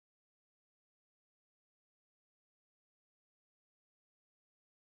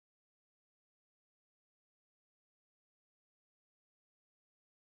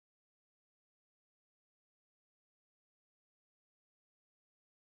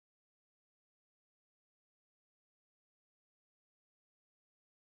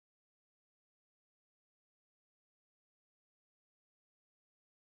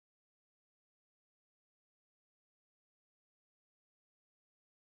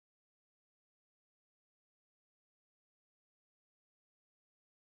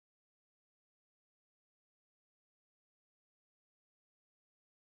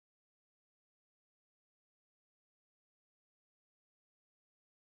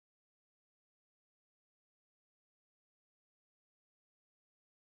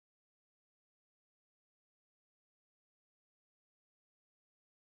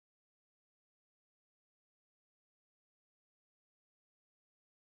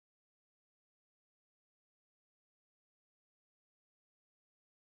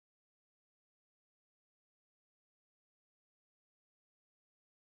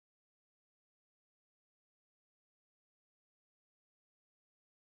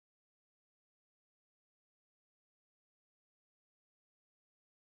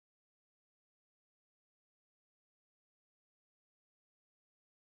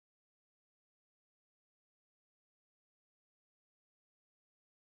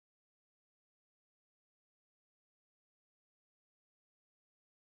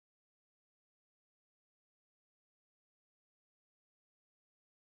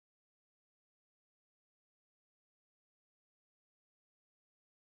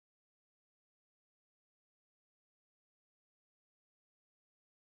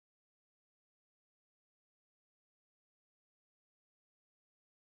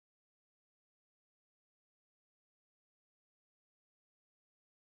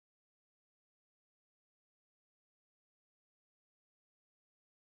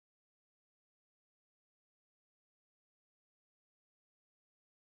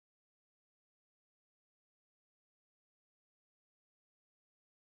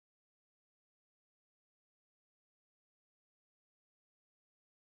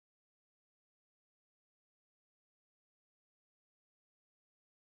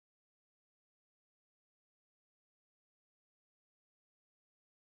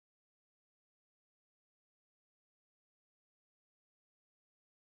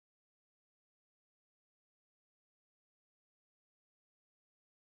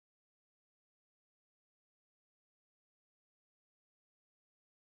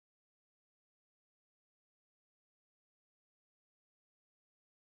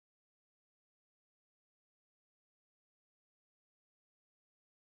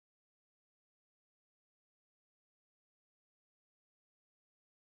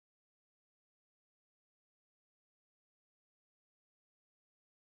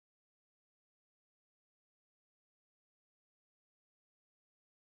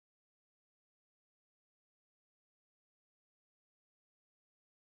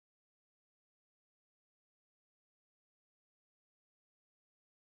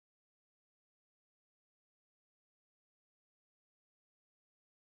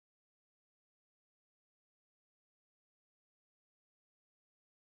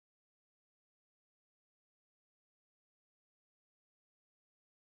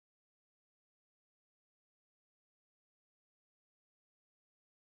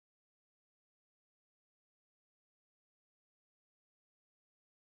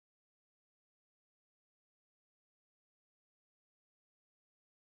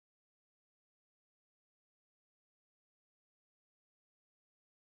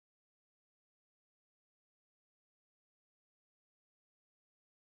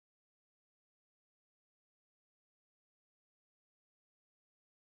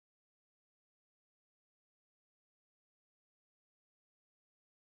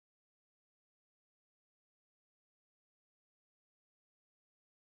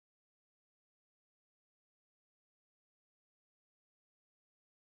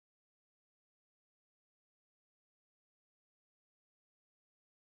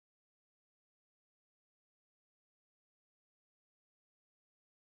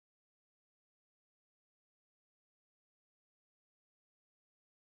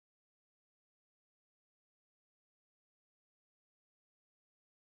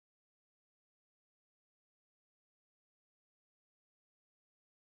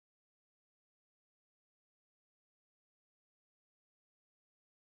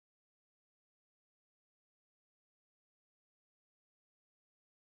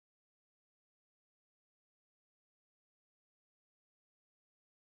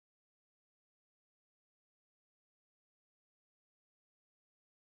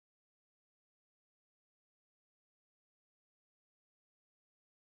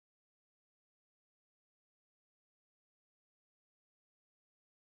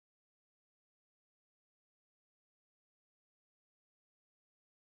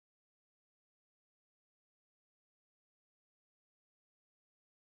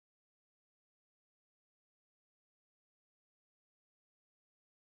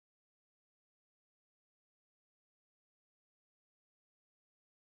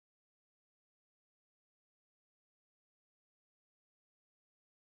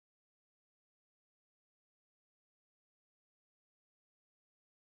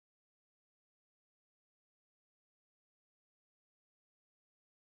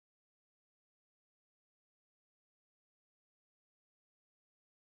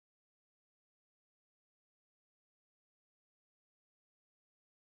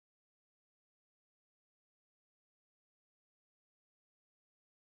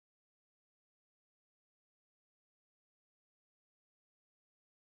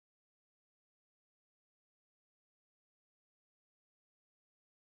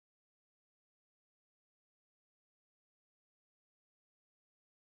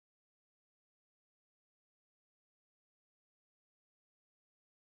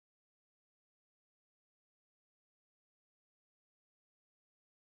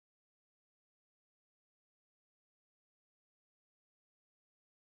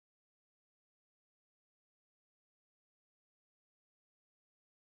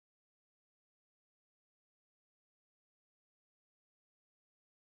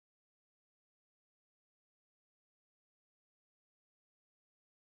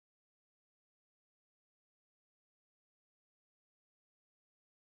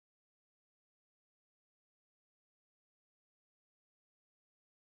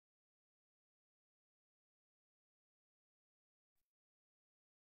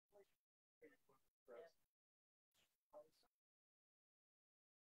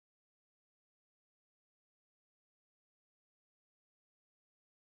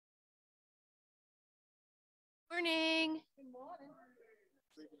Morning.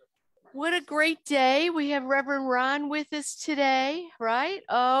 What a great day. We have Reverend Ron with us today, right?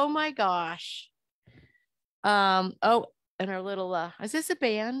 Oh my gosh. Oh, and our little is this a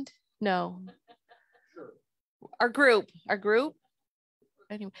band? No. Sure. Our group.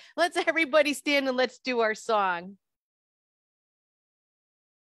 Anyway, let's everybody stand and let's do our song.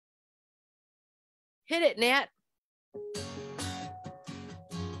 Hit it, Nat.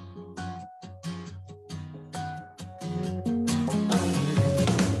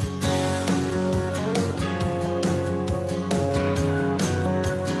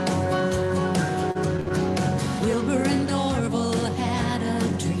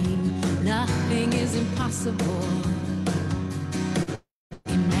 Impossible.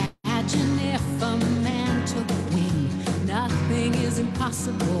 Imagine if a man took wing, nothing is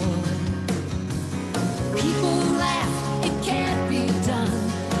impossible. People laugh, it can't be done.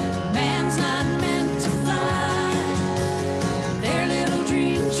 Man's not meant to fly. Their little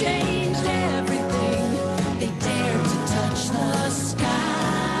dream changed everything. They dared to touch the sky.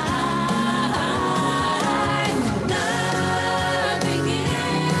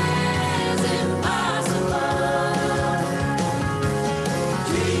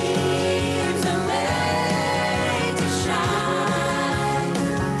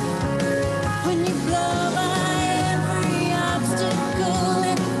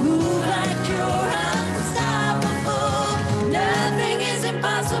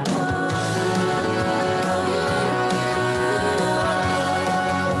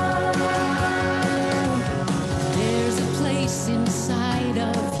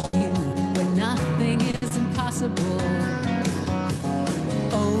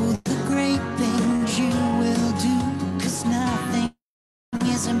 Oh, the great things you will do, 'cause nothing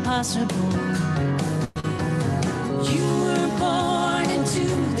is impossible. You were born into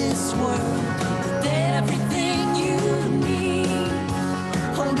this world with everything you need.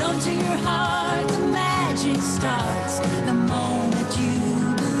 Hold on to your heart, the magic starts the moment you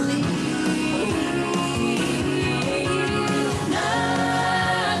believe.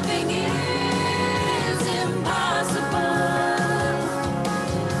 Nothing is impossible.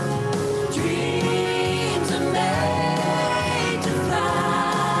 Dreams are made to fly.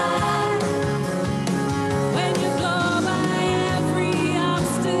 When you blow by every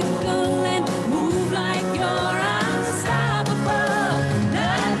obstacle and move like you're unstoppable.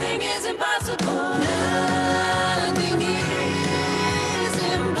 Nothing is impossible. Nothing is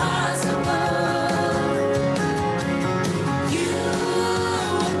impossible. You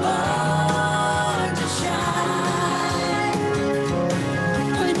were born to shine.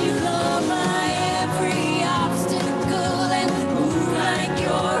 When you blow by every obstacle and move like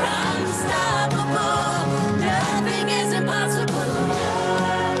you're unstoppable. Nothing is impossible.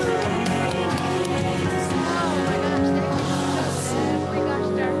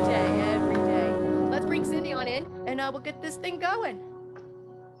 Every day. Let's bring Cindy on in and we'll get this thing going.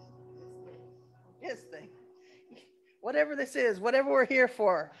 This thing, whatever this is, whatever we're here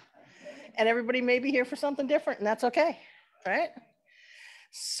for, and everybody may be here for something different, and that's okay, right?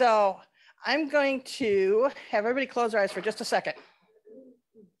 So I'm going to have everybody close their eyes for just a second.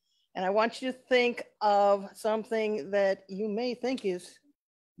 And I want you to think of something that you may think is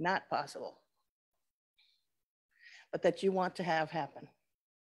not possible, but that you want to have happen.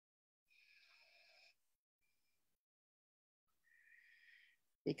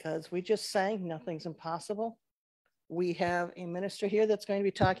 Because we just sang nothing's impossible. We have a minister here that's going to be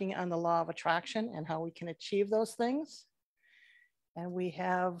talking on the law of attraction and how we can achieve those things. And we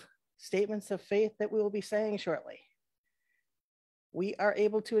have statements of faith that we will be saying shortly. We are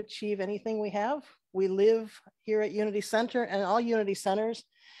able to achieve anything we have. We live here at Unity Center and all Unity Centers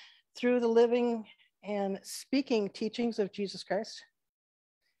through the living and speaking teachings of Jesus Christ.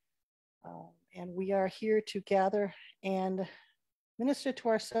 And we are here to gather and minister to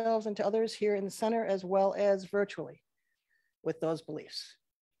ourselves and to others here in the center as well as virtually with those beliefs.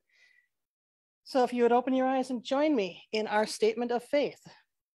 So if you would open your eyes and join me in our statement of faith.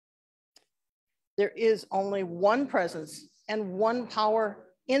 There is only one presence and one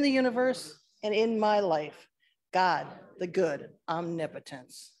power in the universe and in my life, God, the good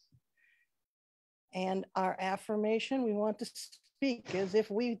omnipotence. And our affirmation, we want to speak as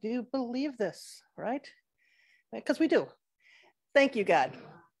if we do believe this, right? Because we do. Thank you, God,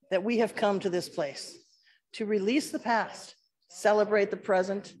 that we have come to this place to release the past, celebrate the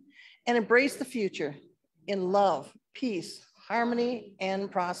present, and embrace the future in love, peace, harmony,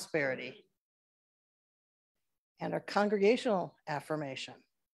 and prosperity. And our congregational affirmation.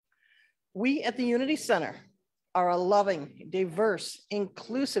 We at the Unity Center are a loving, diverse,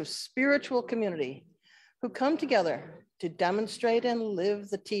 inclusive spiritual community who come together to demonstrate and live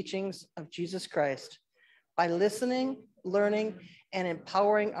the teachings of Jesus Christ by listening, learning, and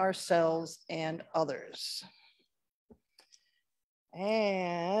empowering ourselves and others.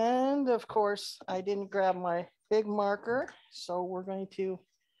 And of course, I didn't grab my big marker, so we're going to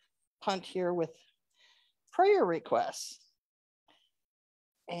punt here with prayer requests.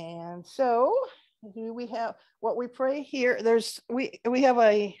 And so we have what we pray here. We have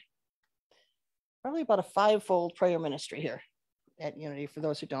probably about a five-fold prayer ministry here at Unity. For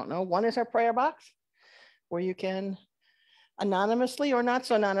those who don't know, one is our prayer box, where you can anonymously or not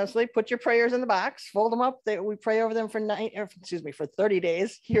so anonymously put your prayers in the box, fold them up. We pray over them for 30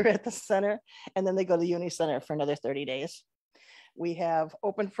 days here at the center, and then they go to the Unity Center for another 30 days. We have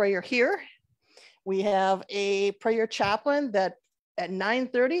open prayer here. We have a prayer chaplain that at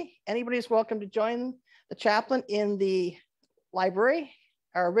 9:30, anybody's welcome to join the chaplain in the library,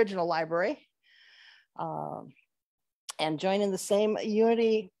 our original library, and join in the same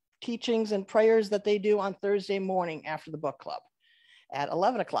Unity teachings and prayers that they do on Thursday morning after the book club at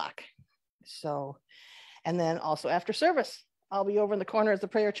 11 o'clock. So, and then also after service, I'll be over in the corner as the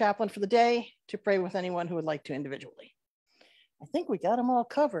prayer chaplain for the day to pray with anyone who would like to individually. I think we got them all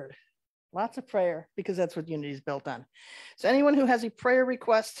covered. Lots of prayer, because that's what Unity is built on. So anyone who has a prayer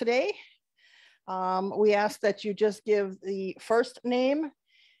request today, we ask that you just give the first name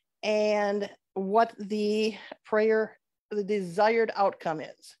and what the prayer, the desired outcome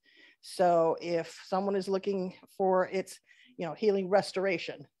is. So if someone is looking for its, healing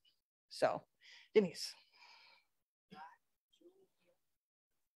restoration. So Denise.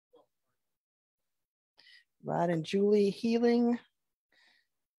 Rod and Julie healing.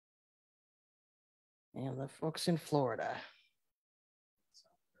 And the folks in Florida.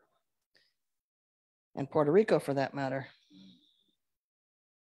 And Puerto Rico, for that matter.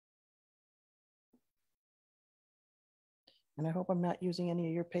 And I hope I'm not using any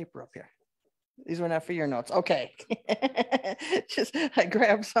of your paper up here. These were not for your notes. Okay. Just I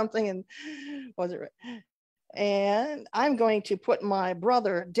grabbed something and was it right? And I'm going to put my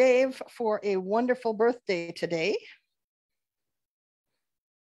brother Dave for a wonderful birthday today.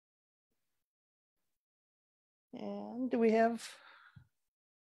 And do we have,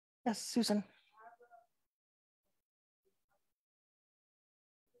 yes, Susan.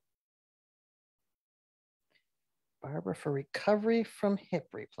 Barbara for recovery from hip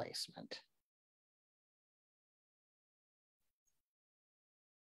replacement.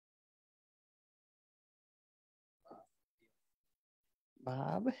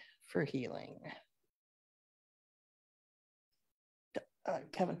 Bob for healing.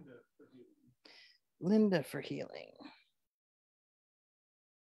 Kevin. Linda for healing.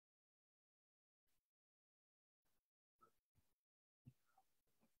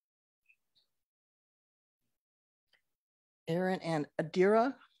 Aaron and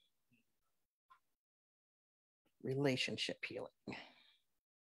Adira, relationship healing.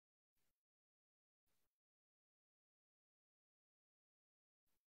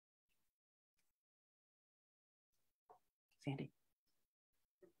 Sandy.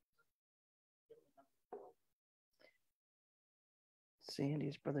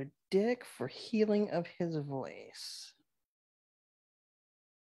 Sandy's brother Dick for healing of his voice.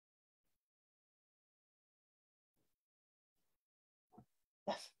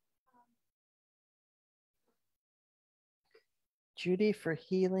 Yes. Judy for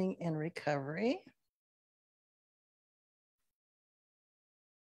healing and recovery.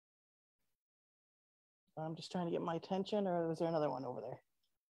 I'm just trying to get my attention, or was there another one over there?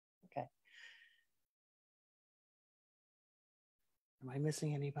 Okay. Am I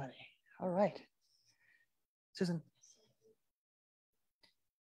missing anybody? All right. Susan.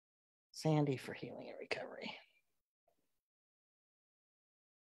 Sandy for healing and recovery.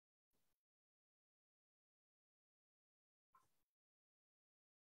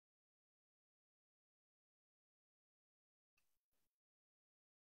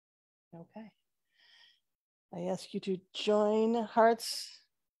 Okay. I ask you to join hearts,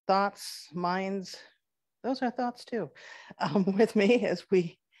 thoughts, minds. Those are thoughts too, with me as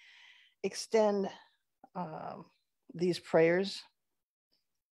we extend these prayers.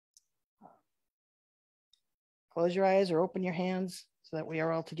 Close your eyes or open your hands so that we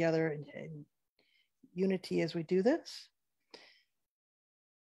are all together in unity as we do this.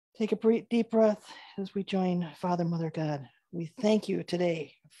 Take a deep breath as we join Father, Mother, God. We thank you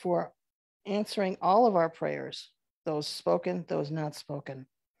today for answering all of our prayers, those spoken, those not spoken,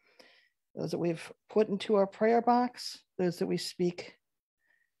 those that we've put into our prayer box, those that we speak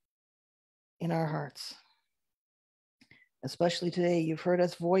in our hearts. Especially today, you've heard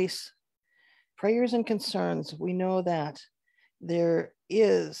us voice prayers and concerns, we know that there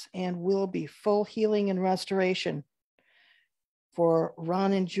is and will be full healing and restoration for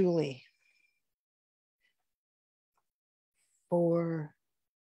Ron and Julie, for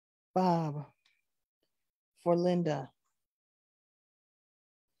Bob, for Linda.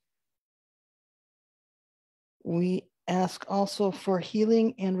 We ask also for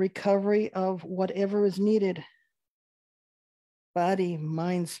healing and recovery of whatever is needed, body,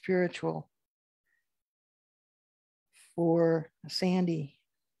 mind, spiritual, for Sandy,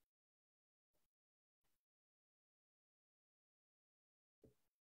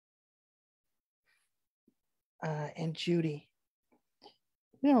 and Judy.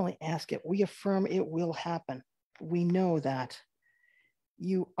 We don't only ask it, we affirm it will happen. We know that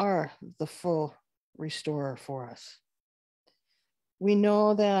you are the full restorer for us. We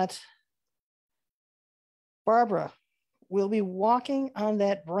know that Barbara will be walking on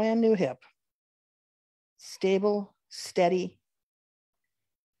that brand new hip, stable, steady,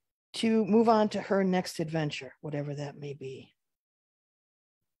 to move on to her next adventure, whatever that may be.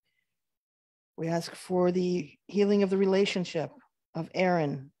 We ask for the healing of the relationship of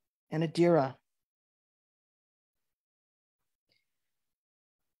Aaron and Adira.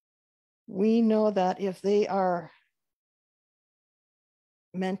 We know that if they are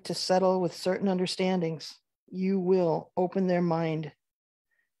meant to settle with certain understandings, you will open their mind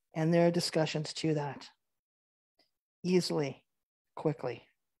and their discussions to that easily, quickly.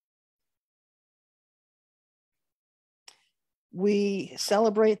 We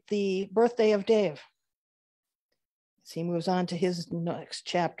celebrate the birthday of Dave as he moves on to his next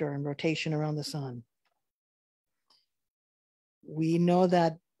chapter in rotation around the sun. We know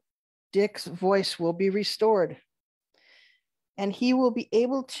that Dick's voice will be restored and he will be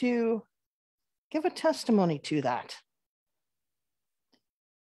able to give a testimony to that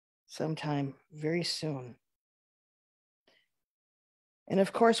sometime very soon. And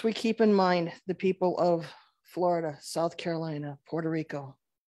of course, we keep in mind the people of Florida, South Carolina, Puerto Rico.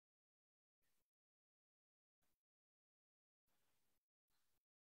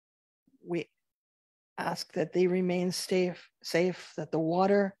 We ask that they remain safe, that the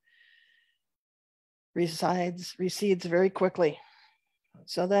water recedes very quickly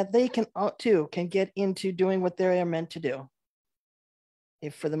so that they can get into doing what they are meant to do.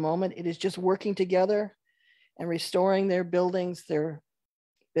 If for the moment it is just working together and restoring their buildings, their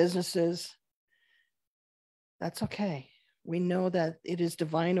businesses, that's okay. We know that it is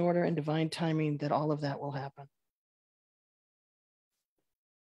divine order and divine timing that all of that will happen.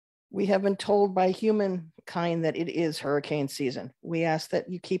 We have been told by humankind that it is hurricane season. We ask that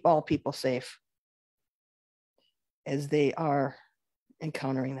you keep all people safe as they are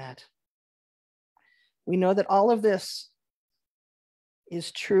encountering that. We know that all of this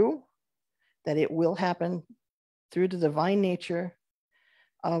is true, that it will happen through the divine nature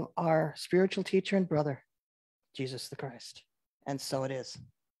of our spiritual teacher and brother, Jesus the Christ. And so it is.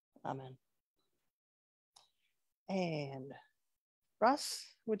 Amen. And Russ,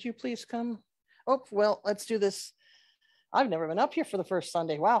 would you please come? Oh, well, let's do this. I've never been up here for the first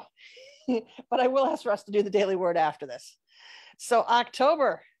Sunday. Wow. But I will ask Russ to do the daily word after this. So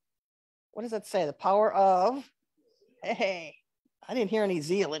October, what does that say? The power of, hey, I didn't hear any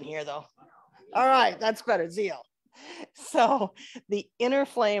zeal in here though. All right, that's better, zeal. So the inner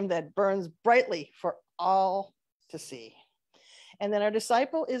flame that burns brightly for all to see. And then our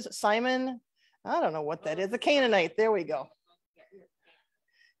disciple is Simon, I don't know what that is, the Canaanite, there we go.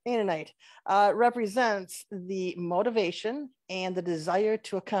 Canaanite represents the motivation and the desire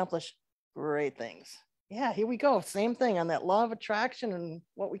to accomplish great things. Yeah, here we go, same thing on that law of attraction and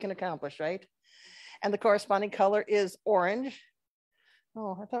what we can accomplish, right? And the corresponding color is orange.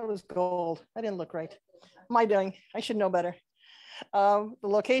 Oh, I thought it was gold. I didn't look right. My doing, I should know better. The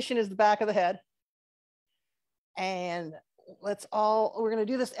location is the back of the head. And we're gonna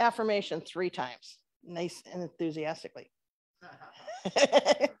do this affirmation 3 times, nice and enthusiastically.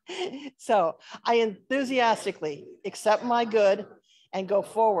 So I enthusiastically accept my good and go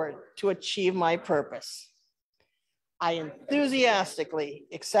forward to achieve my purpose. I enthusiastically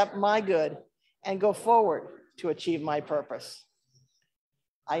accept my good and go forward to achieve my purpose.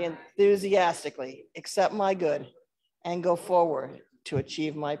 I enthusiastically accept my good and go forward to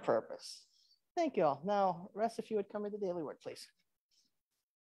achieve my purpose. Thank you all. Now, Russ, if you would come to the daily word, please.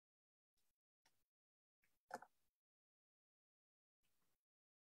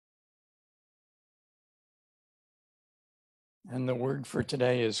 And the word for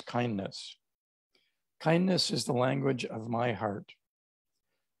today is kindness. Kindness is the language of my heart.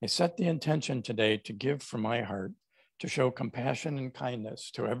 I set the intention today to give from my heart, to show compassion and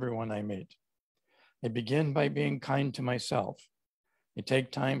kindness to everyone I meet. I begin by being kind to myself. I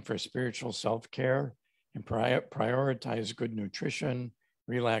take time for spiritual self-care and prioritize good nutrition,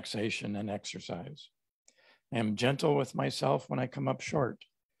 relaxation, and exercise. I am gentle with myself when I come up short,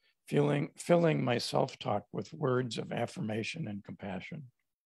 filling my self-talk with words of affirmation and compassion.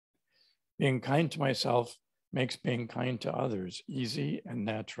 Being kind to myself makes being kind to others easy and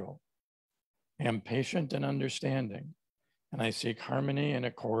natural. I am patient and understanding, and I seek harmony and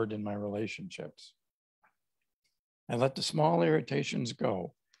accord in my relationships. I let the small irritations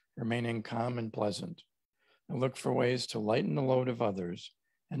go, remaining calm and pleasant. I look for ways to lighten the load of others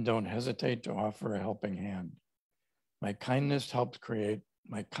and don't hesitate to offer a helping hand. My kindness helps create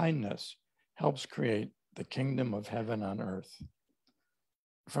the kingdom of heaven on earth.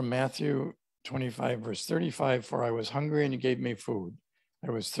 From Matthew 25, verse 35, for I was hungry and you gave me food.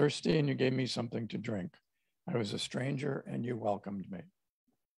 I was thirsty and you gave me something to drink. I was a stranger and you welcomed me.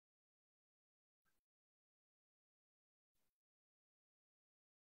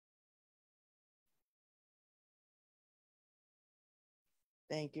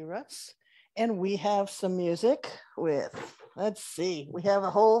 Thank you, Russ. And we have some music with, let's see, we have a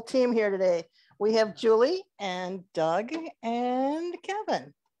whole team here today. We have Julie and Doug and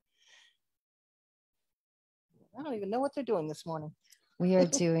Kevin. I don't even know what they're doing this morning. We are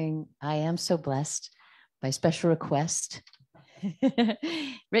doing I Am So Blessed by special request,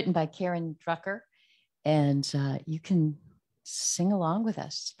 written by Karen Drucker. And you can sing along with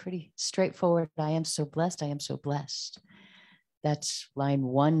us. It's pretty straightforward. I am so blessed. I am so blessed. That's line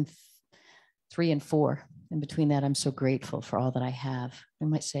 1, 3, and 4. In between that, I'm so grateful for all that I have. I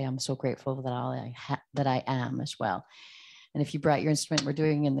might say I'm so grateful that I am as well. And if you brought your instrument, we're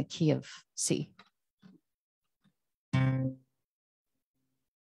doing in the key of C. I'll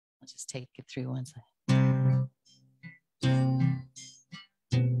just take it through one side.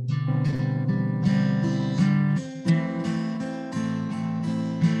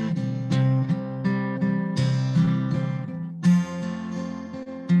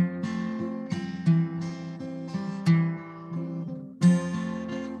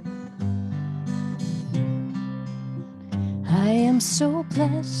 I am so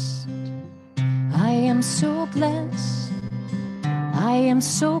blessed. I am so blessed. I am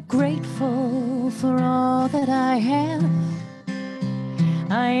so grateful for all that I have.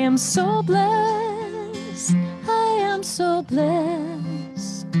 I am so blessed. I am so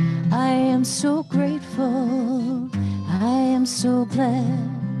blessed. I am so grateful. I am so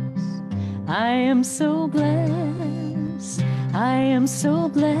blessed. I am so blessed. I am so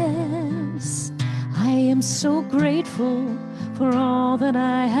blessed. I am so grateful for all that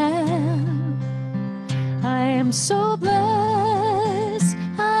I have. I am so blessed.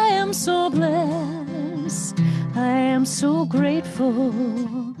 I am so blessed. I am so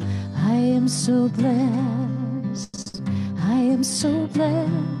grateful. I am so blessed. I am so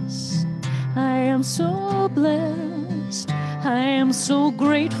blessed. I am so blessed. I am so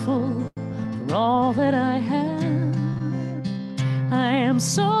grateful for all that I have. I am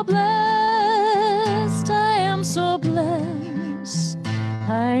so blessed. I am so blessed.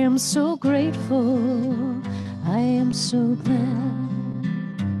 I am so grateful. I am so blessed.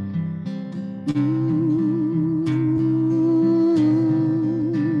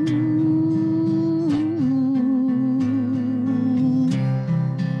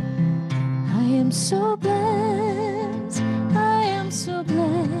 I am so blessed. I am so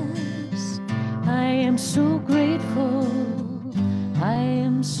blessed. I am so grateful. I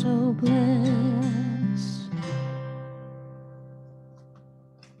am so blessed.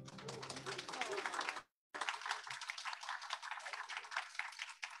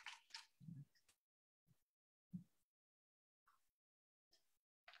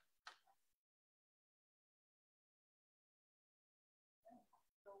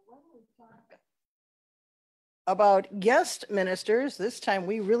 About guest ministers, this time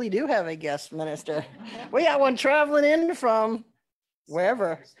we really do have a guest minister. We got one traveling in from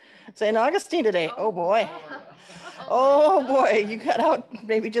wherever, St. Augustine today. Oh boy. Oh boy, you got out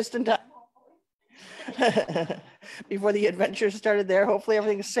maybe just in time. Before the adventure started there. Hopefully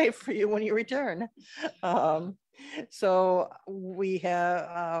everything's safe for you when you return. So we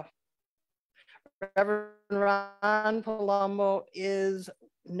have Reverend Ron Palumbo is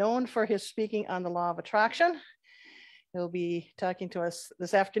known for his speaking on the law of attraction. He'll be talking to us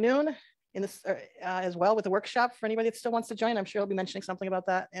this afternoon in this as well with a workshop for anybody that still wants to join. I'm sure he'll be mentioning something about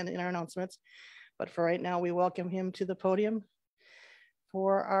that and in our announcements. But for right now, we welcome him to the podium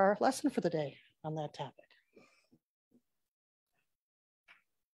for our lesson for the day on that topic.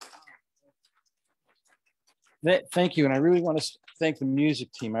 Thank you. And I really want to thank the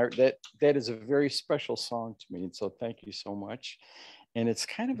music team. That is a very special song to me. And so thank you so much. And it's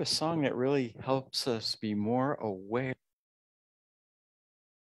kind of a song that really helps us be more aware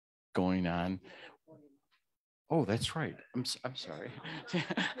going on. Oh, that's right. I'm sorry.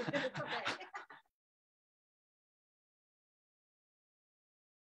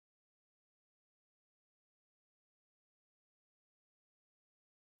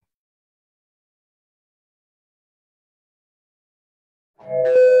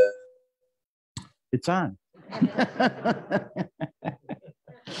 It's on.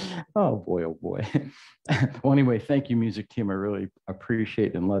 Oh boy, oh boy. Well, anyway, thank you, music team. I really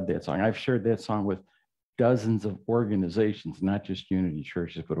appreciate and love that song. I've shared that song with dozens of organizations, not just Unity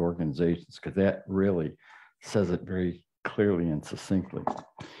churches, but organizations, because that really says it very clearly and succinctly.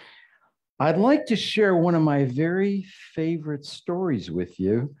 I'd like to share one of my very favorite stories with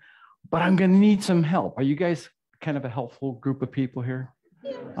you, but I'm going to need some help. Are you guys kind of a helpful group of people here?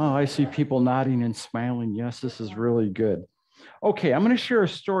 Oh, I see people nodding and smiling. Yes, this is really good. Okay, I'm going to share a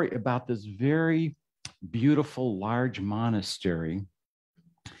story about this very beautiful, large monastery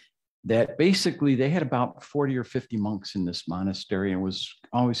that basically they had about 40 or 50 monks in this monastery and was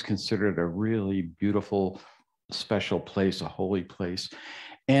always considered a really beautiful, special place, a holy place.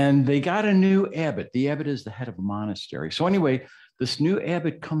 And they got a new abbot. The abbot is the head of a monastery. So anyway, this new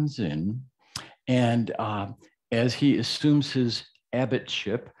abbot comes in, and as he assumes his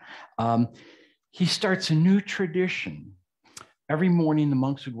abbotship, he starts a new tradition. Every morning, the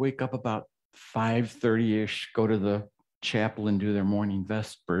monks would wake up about 5:30-ish, go to the chapel and do their morning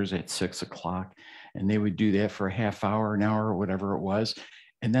vespers at 6 o'clock. And they would do that for a half hour, an hour, or whatever it was.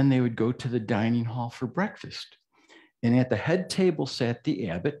 And then they would go to the dining hall for breakfast. And at the head table sat the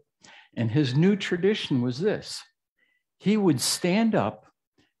abbot. And his new tradition was this: he would stand up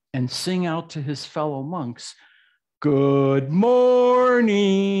and sing out to his fellow monks, "Good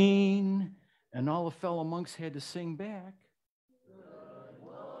morning." And all the fellow monks had to sing back, "Good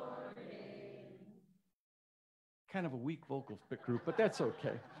morning." Kind of a weak vocal group, but that's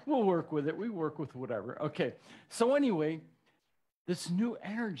okay. We'll work with it. We work with whatever. Okay. So anyway, this new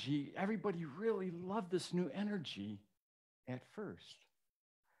energy, everybody really loved this new energy at first.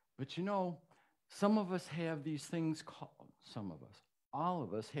 But you know, some of us have these things called, all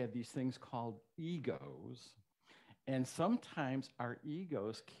of us have these things called egos. And sometimes our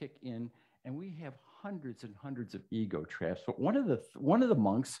egos kick in and we have hundreds and hundreds of ego traps. But one of the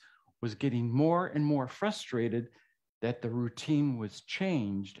monks was getting more and more frustrated that the routine was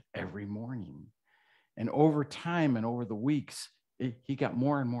changed every morning. And over time and over the weeks, he got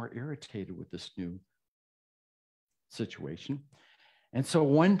more and more irritated with this new situation. And so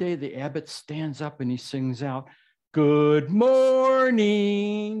one day the abbot stands up and he sings out, "Good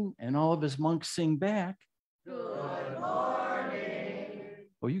morning." And all of his monks sing back, "Good morning."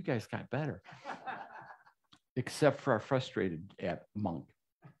 Well, you guys got better. Except for our frustrated monk.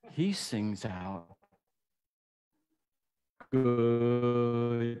 He sings out,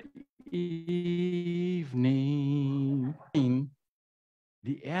 "Good evening."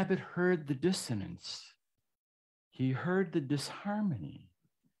 The abbot heard the dissonance. He heard the disharmony.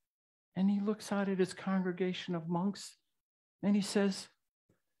 And he looks out at his congregation of monks and he says,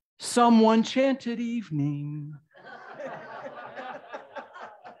 "Someone chanted evening."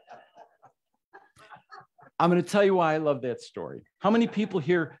 I'm going to tell you why I love that story. How many people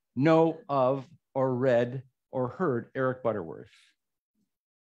here know of or read or heard Eric Butterworth?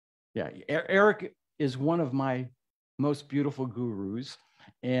 Yeah, Eric is one of my most beautiful gurus.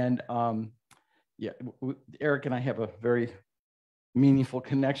 And yeah, Eric and I have a very meaningful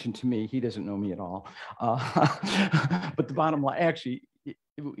connection to me. He doesn't know me at all. But the bottom line, actually,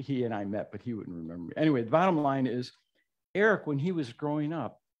 he and I met, but he wouldn't remember me. Anyway, the bottom line is, Eric, when he was growing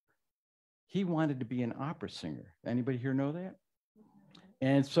up, he wanted to be an opera singer. Anybody here know that?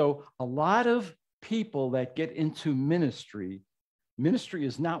 And so a lot of people that get into ministry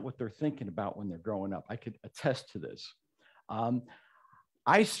is not what they're thinking about when they're growing up. I could attest to this.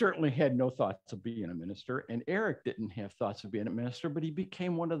 I certainly had no thoughts of being a minister, and Eric didn't have thoughts of being a minister, but he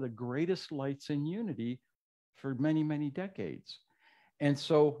became one of the greatest lights in Unity for many, many decades. And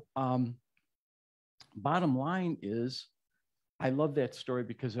so bottom line is, I love that story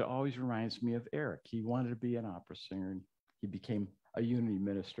because it always reminds me of Eric. He wanted to be an opera singer, and he became a Unity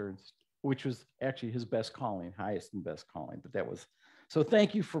minister, which was actually his best calling, highest and best calling. But that was, so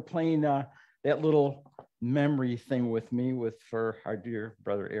thank you for playing that little memory thing with me for our dear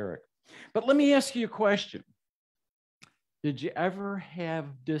brother Eric. But let me ask you a question. Did you ever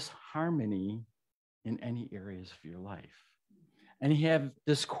have disharmony in any areas of your life? And you have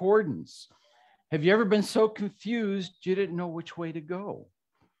discordance? Have you ever been so confused you didn't know which way to go?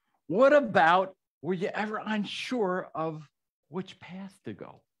 What about, were you ever unsure of which path to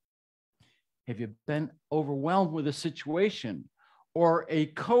go? Have you been overwhelmed with a situation or a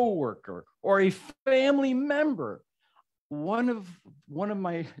coworker or a family member? One of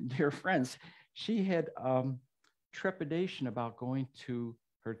my dear friends, she had trepidation about going to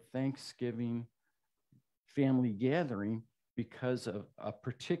her Thanksgiving family gathering because of a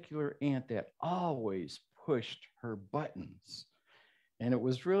particular aunt that always pushed her buttons. And it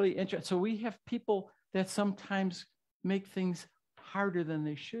was really interesting. So we have people that sometimes make things harder than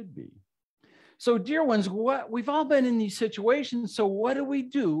they should be. So dear ones, we've all been in these situations. So what do we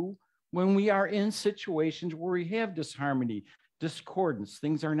do when we are in situations where we have disharmony, discordance,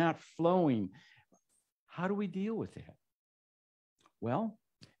 things are not flowing? How do we deal with that? Well,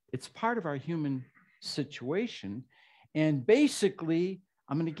 it's part of our human situation. And basically,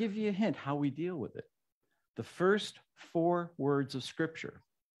 I'm going to give you a hint how we deal with it. The first 4 words of Scripture.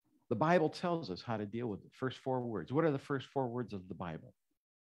 The Bible tells us how to deal with it. First 4 words. What are the first 4 words of the Bible?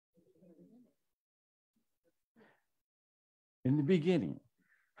 In the beginning.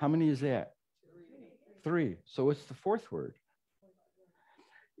 How many is that? 3. So it's the 4th word.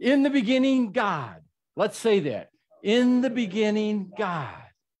 In the beginning, God. Let's say that. In the beginning, God.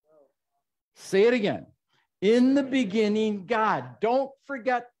 Say it again. In the beginning, God. Don't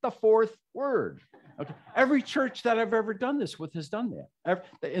forget the 4th word. Okay. Every church that I've ever done this with has done that.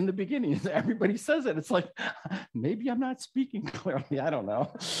 In the beginning, everybody says it. It's like, maybe I'm not speaking clearly. I don't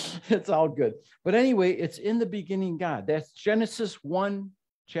know. It's all good. But anyway, it's in the beginning, God. That's Genesis 1,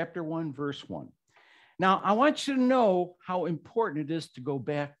 chapter 1, verse 1. Now, I want you to know how important it is to go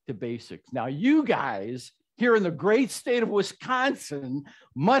back to basics. Now, you guys here in the great state of Wisconsin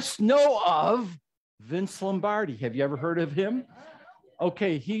must know of Vince Lombardi. Have you ever heard of him?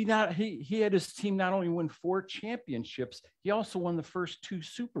 Okay, he had his team not only win 4 championships, he also won the first 2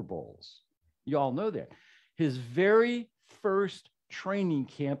 Super Bowls. You all know that. His very first training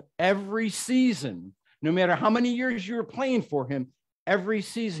camp every season, no matter how many years you were playing for him, every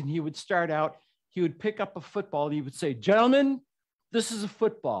season he would start out, he would pick up a football and he would say, "Gentlemen, this is a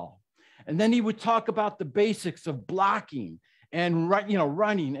football." And then he would talk about the basics of blocking and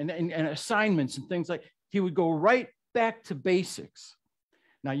running and assignments and things like. He would go right back to basics.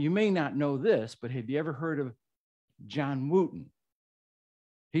 Now, you may not know this, but have you ever heard of John Wooten?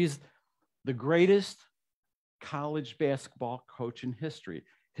 He's the greatest college basketball coach in history.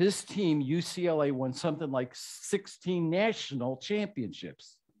 His team, UCLA, won something like 16 national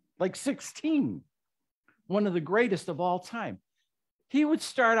championships. Like 16. One of the greatest of all time. He would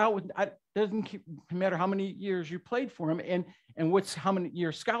start out with, doesn't matter how many years you played for him and how many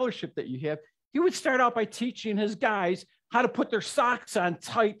year scholarship that you have. He would start out by teaching his guys how to put their socks on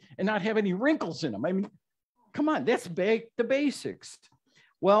tight and not have any wrinkles in them. I mean, come on, that's the basics.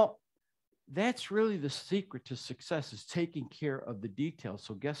 Well, that's really the secret to success, is taking care of the details.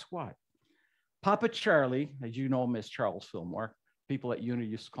 So guess what? Papa Charlie, as you know him as Charles Fillmore, people at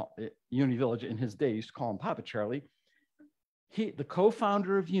Unity Village in his day used to call him Papa Charlie. The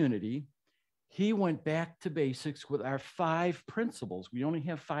co-founder of Unity, he went back to basics with our 5 principles. We only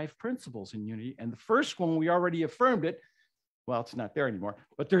have 5 principles in Unity. And the first one, we already affirmed it. Well, it's not there anymore.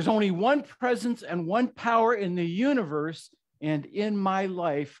 But there's only one presence and one power in the universe and in my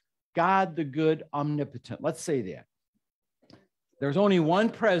life, God the good, omnipotent. Let's say that. There's only one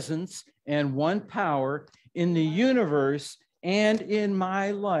presence and one power in the universe and in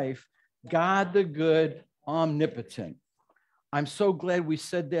my life, God the good, omnipotent. I'm so glad we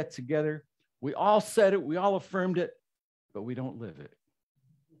said that together. We all said it, we all affirmed it, but we don't live it.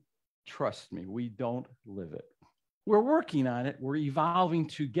 Trust me, we don't live it. We're working on it. We're evolving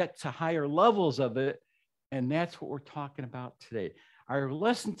to get to higher levels of it, and that's what we're talking about today. Our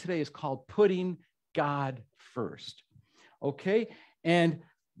lesson today is called Putting God First, okay? And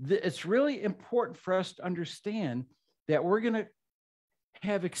it's really important for us to understand that we're going to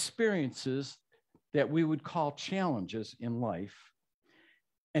have experiences that we would call challenges in life.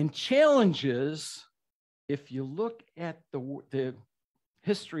 And challenges, if you look at the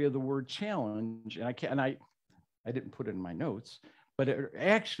history of the word challenge, and I didn't put it in my notes, but it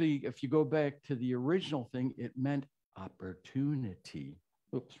actually, if you go back to the original thing, it meant opportunity.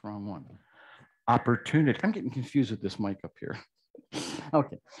 Oops, wrong one. Opportunity. I'm getting confused with this mic up here.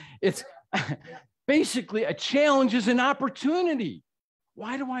 Okay. It's basically a challenge is an opportunity.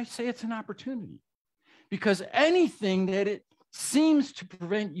 Why do I say it's an opportunity? Because anything that it seems to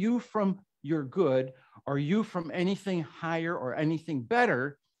prevent you from your good or you from anything higher or anything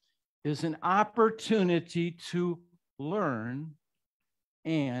better is an opportunity to learn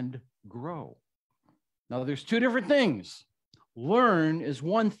and grow. Now, there's two different things. Learn is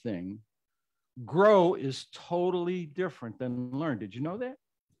one thing. Grow is totally different than learn. Did you know that?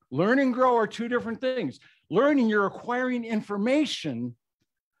 Learn and grow are two different things. Learning, you're acquiring information.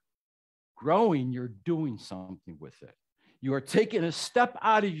 Growing, you're doing something with it. You are taking a step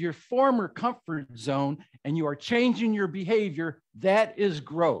out of your former comfort zone and you are changing your behavior. That is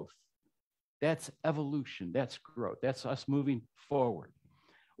growth. That's evolution. That's growth. That's us moving forward.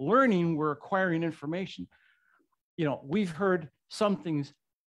 Learning, we're acquiring information. You know, we've heard some things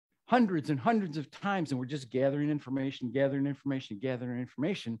hundreds and hundreds of times, and we're just gathering information, gathering information, gathering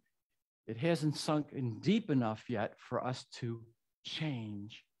information. It hasn't sunk in deep enough yet for us to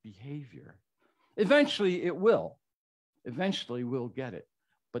change behavior. Eventually, it will. Eventually, we'll get it.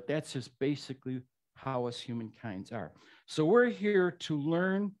 But that's just basically how us humankinds are. So we're here to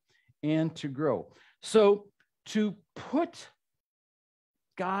learn and to grow. So to put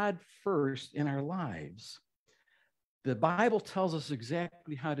God first in our lives, the Bible tells us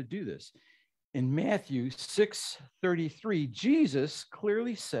exactly how to do this. In Matthew 6:33, Jesus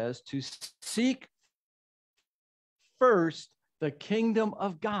clearly says to seek first the kingdom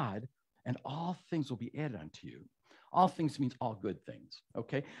of God, and all things will be added unto you. All things means all good things,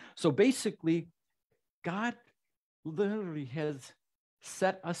 okay? So basically, God literally has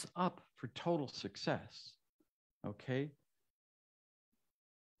set us up for total success, okay?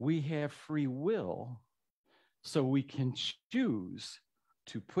 We have free will, so we can choose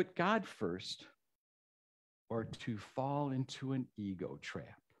to put God first or to fall into an ego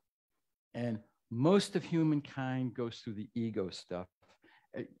trap. And most of humankind goes through the ego stuff.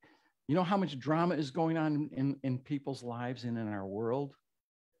 You know how much drama is going on in people's lives and in our world?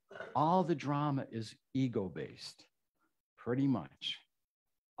 All the drama is ego-based, pretty much.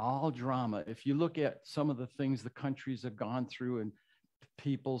 All drama. If you look at some of the things the countries have gone through and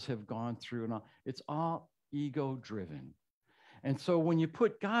peoples have gone through and all, it's all ego-driven. And so when you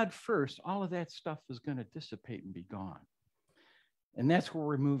put God first, all of that stuff is going to dissipate and be gone. And that's where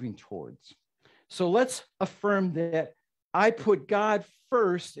we're moving towards. So let's affirm that I put God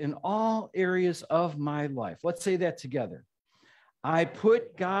first in all areas of my life. Let's say that together. I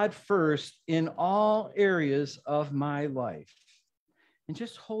put God first in all areas of my life. And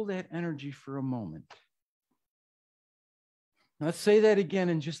just hold that energy for a moment. Let's say that again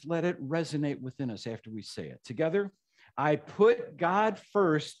and just let it resonate within us after we say it. Together, I put God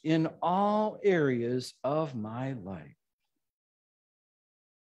first in all areas of my life.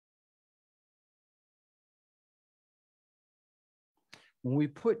 When we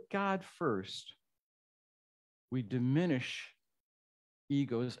put God first, we diminish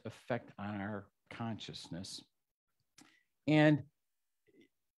ego's effect on our consciousness. And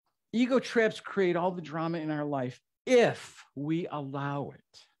ego traps create all the drama in our life if we allow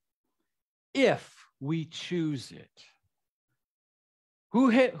it, if we choose it. Who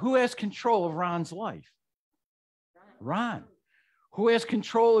has control of Ron's life? Ron. Who has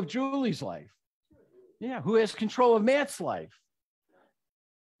control of Julie's life? Yeah. Who has control of Matt's life?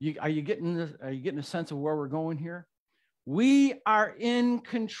 Are you getting a sense of where we're going here? We are in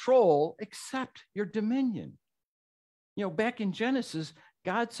control, except your dominion. You know, back in Genesis,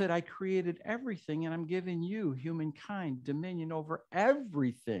 God said, I created everything and I'm giving you, humankind, dominion over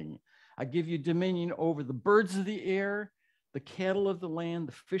everything. I give you dominion over the birds of the air, the cattle of the land,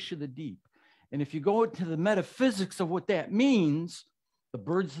 the fish of the deep. And if you go into the metaphysics of what that means, the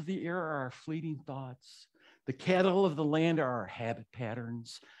birds of the air are our fleeting thoughts. The cattle of the land are our habit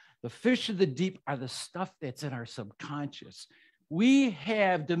patterns. The fish of the deep are the stuff that's in our subconscious. We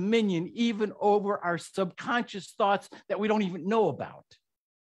have dominion even over our subconscious thoughts that we don't even know about.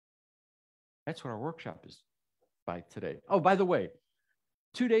 That's what our workshop is by today. Oh, by the way,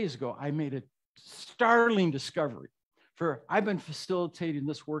 2 days ago, I made a startling discovery. I've been facilitating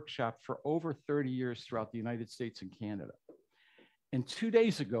this workshop for over 30 years throughout the United States and Canada. And 2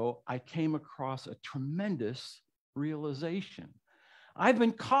 days ago, I came across a tremendous realization. I've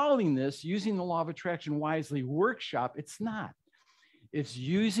been calling this Using the Law of Attraction Wisely workshop. It's not. It's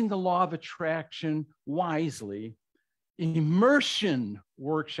Using the Law of Attraction Wisely immersion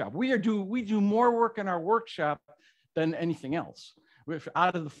workshop. We do more work in our workshop than anything else.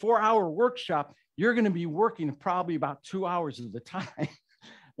 Out of the 4-hour workshop, you're going to be working probably about 2 hours of the time.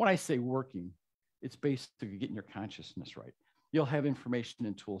 When I say working, it's basically getting your consciousness right. You'll have information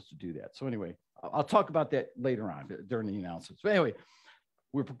and tools to do that. So anyway, I'll talk about that later on during the announcements. But anyway,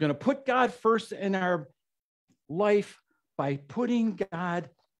 we're going to put God first in our life by putting God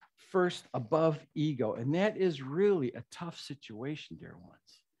first above ego. And that is really a tough situation, dear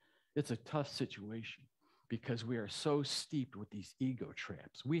ones. It's a tough situation because we are so steeped with these ego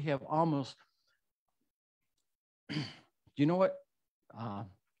traps. We have almost you know what? I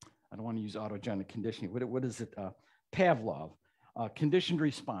don't want to use autogenic conditioning. What is it? Pavlov, conditioned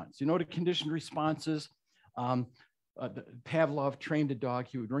response. You know what a conditioned response is? Pavlov trained a dog.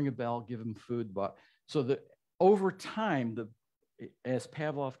 He would ring a bell, give him food. But so that over time, as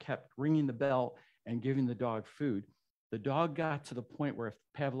Pavlov kept ringing the bell and giving the dog food, the dog got to the point where if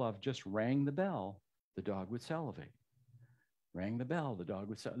Pavlov just rang the bell, the dog would salivate. Rang the bell, the dog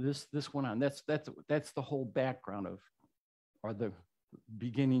would salivate. This went on. That's the whole background of, or the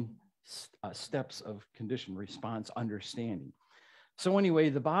beginning steps of conditioned response understanding. So anyway,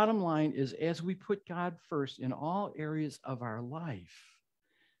 the bottom line is, as we put God first in all areas of our life,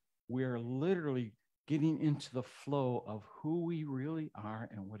 we're literally getting into the flow of who we really are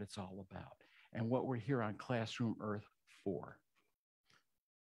and what it's all about and what we're here on Classroom Earth for.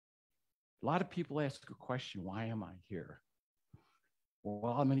 A lot of people ask a question, why am I here?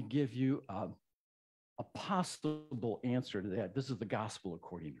 Well, I'm going to give you a possible answer to that. This is the gospel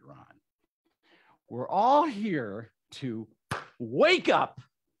according to Ron. We're all here to wake up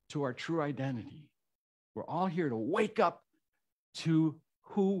to our true identity. We're all here to wake up to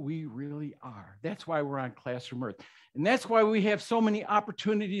who we really are. That's why we're on Classroom Earth. And that's why we have so many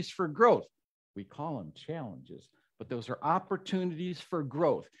opportunities for growth. We call them challenges, but those are opportunities for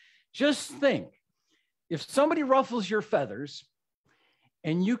growth. Just think, if somebody ruffles your feathers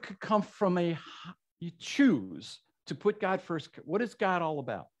and you could come from you choose to put God first, what is God all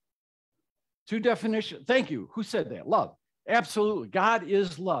about? Two definitions. Thank you. Who said that? Love. Absolutely. God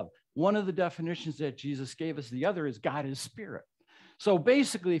is love. One of the definitions that Jesus gave us, the other is God is spirit. So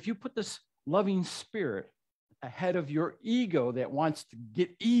basically, if you put this loving spirit ahead of your ego that wants to get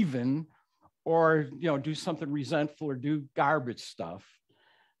even or do something resentful or do garbage stuff,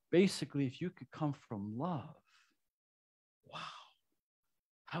 basically, if you could come from love, wow,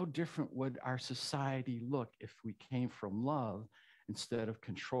 how different would our society look if we came from love instead of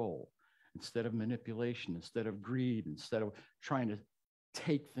control, instead of manipulation, instead of greed, instead of trying to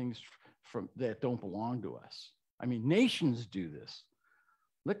take things from that don't belong to us. I mean, nations do this.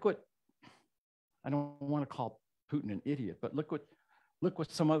 Look what, I don't want to call Putin an idiot, but look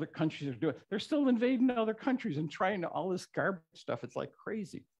what some other countries are doing. They're still invading other countries and trying all this garbage stuff. It's like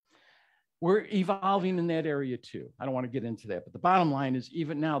crazy. We're evolving in that area too. I don't want to get into that, but the bottom line is,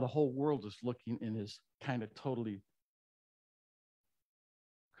 even now, the whole world is looking and is kind of totally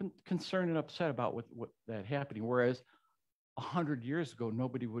concerned and upset about what that happening. Whereas 100 years ago,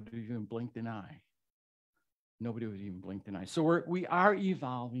 nobody would have even blinked an eye. Nobody would even blink an eye. So we are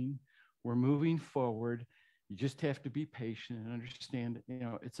evolving. We're moving forward. You just have to be patient and understand,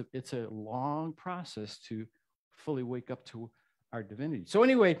 it's a long process to fully wake up to our divinity. So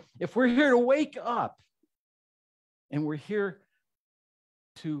anyway, if we're here to wake up and we're here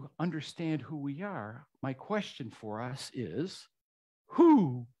to understand who we are, my question for us is,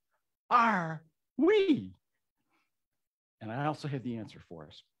 who are we? And I also have the answer for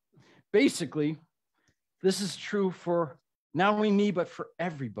us. Basically, this is true for not only me, but for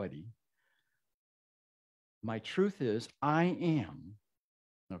everybody. My truth is, I am.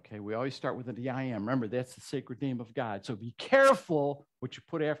 Okay, we always start with the I am. Remember, that's the sacred name of God. So be careful what you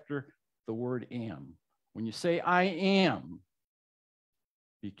put after the word am. When you say I am,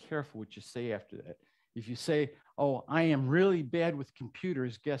 be careful what you say after that. If you say, oh, I am really bad with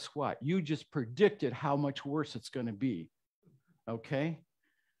computers, guess what? You just predicted how much worse it's going to be. Okay?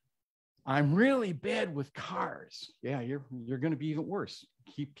 I'm really bad with cars. Yeah, you're going to be even worse.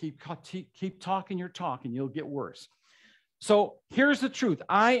 Keep talking your talk and you'll get worse. So here's the truth.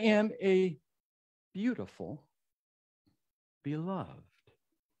 I am a beautiful, beloved,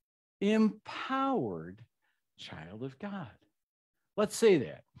 empowered child of God. Let's say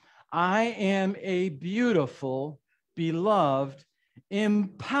that. I am a beautiful, beloved,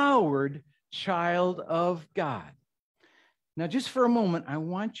 empowered child of God. Now, just for a moment, I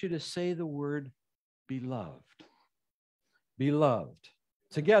want you to say the word beloved. Beloved.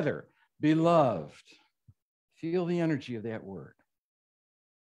 Together, beloved. Feel the energy of that word.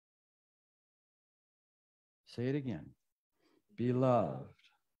 Say it again. Beloved.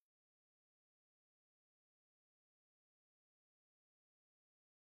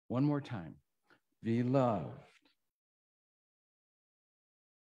 One more time. Beloved.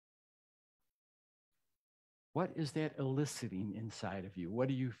 What is that eliciting inside of you? What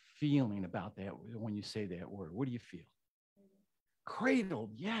are you feeling about that when you say that word? What do you feel?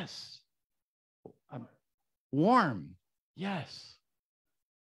 Cradled, yes. Warm, yes.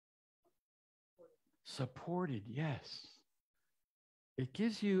 Supported, yes. It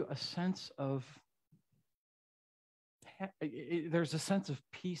gives you a sense of there's a sense of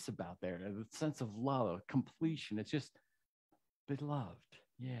peace about there, a sense of love, completion. It's just beloved.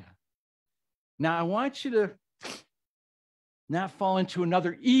 Yeah. Now I want you to not fall into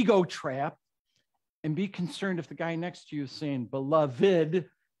another ego trap and be concerned if the guy next to you is saying beloved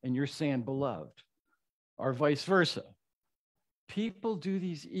and you're saying beloved, or vice versa. People do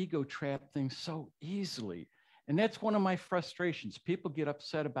these ego trap things so easily. And that's one of my frustrations. People get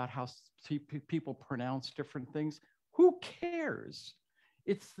upset about how people pronounce different things. Who cares?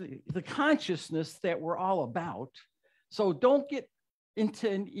 It's the consciousness that we're all about. So don't get into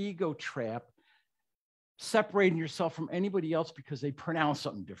an ego trap, separating yourself from anybody else because they pronounce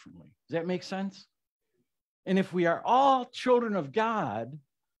something differently. Does that make sense? And if we are all children of God,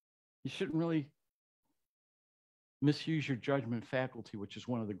 you shouldn't really misuse your judgment faculty, which is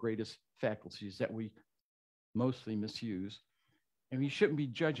one of the greatest faculties that we mostly misuse. And you shouldn't be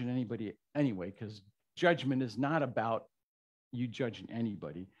judging anybody anyway, because judgment is not about you judging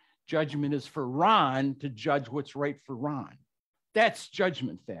anybody. Judgment is for Ron to judge what's right for Ron. That's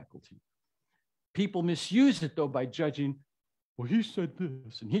judgment faculty. People misuse it, though, by judging, well, he said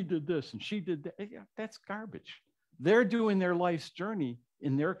this, and he did this, and she did that. Yeah, that's garbage. They're doing their life's journey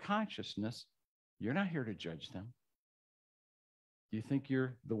in their consciousness. You're not here to judge them. Do you think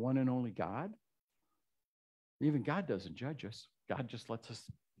you're the one and only God? Even God doesn't judge us. God just lets us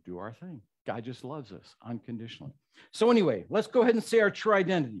do our thing. God just loves us unconditionally. So anyway, let's go ahead and say our true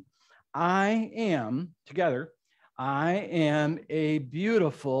identity. I am, together, I am a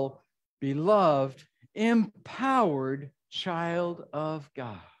beautiful, beloved, empowered child of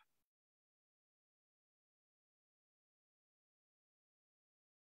God.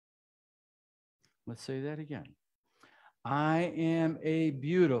 Let's say that again. I am a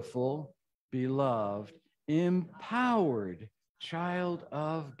beautiful, beloved, empowered child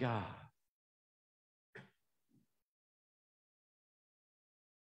of God.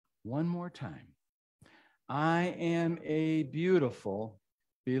 One more time. I am a beautiful,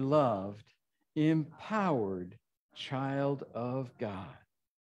 beloved, empowered child of God.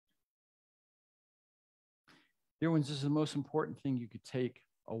 Dear ones, this is the most important thing you could take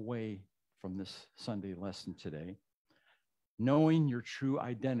away from this Sunday lesson today. Knowing your true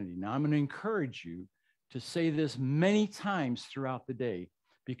identity. Now, I'm going to encourage you to say this many times throughout the day,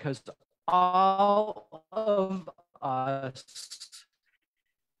 because all of us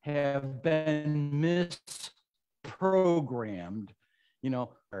have been misprogrammed,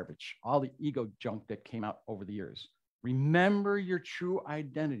 garbage, all the ego junk that came out over the years. Remember your true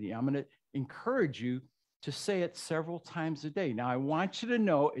identity. I'm going to encourage you to say it several times a day. Now, I want you to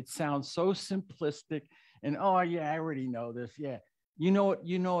know it sounds so simplistic and, oh, yeah, I already know this. Yeah, you know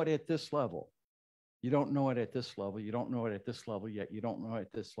it at this level. You don't know it at this level. You don't know it at this level yet. You don't know it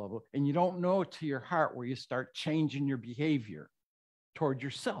at this level. And you don't know it to your heart where you start changing your behavior toward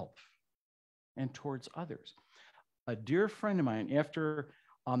yourself and towards others. A dear friend of mine, after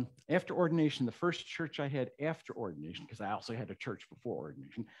ordination, the first church I had after ordination, because I also had a church before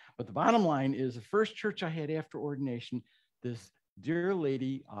ordination, but the bottom line is the first church I had after ordination, this dear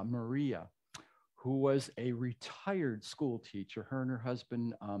lady, Maria, who was a retired school teacher. Her and her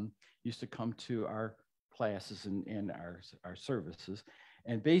husband used to come to our classes and our services.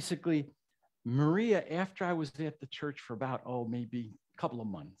 And basically, Maria, after I was at the church for about, maybe a couple of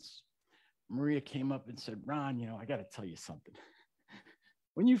months, Maria came up and said, Ron, I got to tell you something.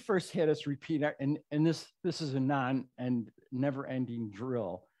 When you first had us repeat, and this is a non and never-ending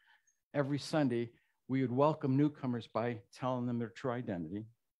drill, every Sunday, we would welcome newcomers by telling them their true identity.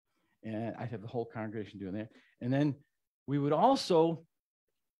 And I'd have the whole congregation doing that. And then we would also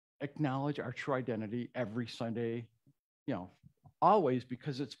acknowledge our true identity every Sunday, always,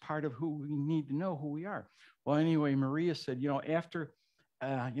 because it's part of who we need to know who we are. Well, anyway, Maria said, after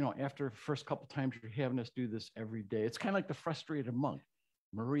the first couple times you're having us do this every day, it's kind of like the frustrated monk.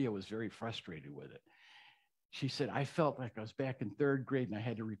 Maria was very frustrated with it. She said, I felt like I was back in third grade and I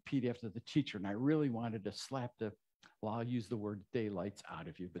had to repeat after the teacher, and I really wanted to slap I'll use the word daylights out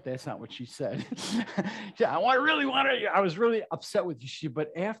of you, but that's not what she said. I was really upset with you.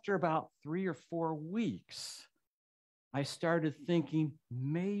 But after about 3 or 4 weeks, I started thinking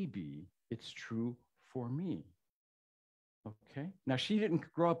maybe it's true for me. Okay. Now, she didn't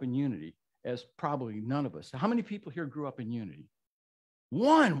grow up in unity, as probably none of us. How many people here grew up in unity?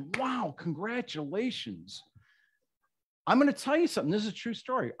 1. Wow. Congratulations. I'm going to tell you something. This is a true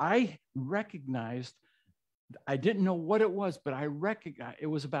story. I recognized, I didn't know what it was, but I recognized it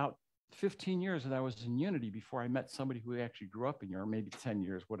was about 15 years that I was in unity before I met somebody who actually grew up in unity, or maybe 10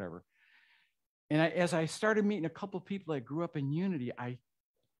 years, whatever. And as I started meeting a couple of people that grew up in unity, I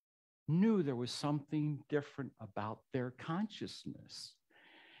knew there was something different about their consciousness.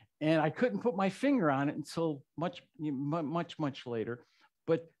 And I couldn't put my finger on it until much later.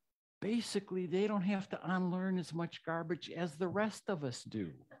 But basically, they don't have to unlearn as much garbage as the rest of us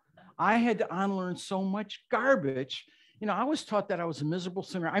do. I had to unlearn so much garbage. You know, I was taught that I was a miserable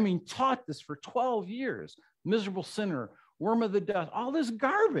sinner. I mean, taught this for 12 years. Miserable sinner, worm of the dust, all this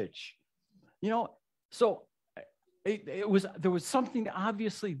garbage. You know, so there was something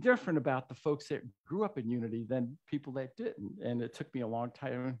obviously different about the folks that grew up in unity than people that didn't. And it took me a long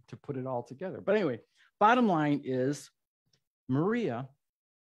time to put it all together. But anyway, bottom line is Maria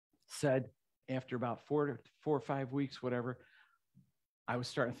said after about 4 or 5 weeks, whatever, I was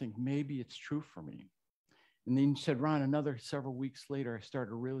starting to think maybe it's true for me. And then she said, Ron, another several weeks later, I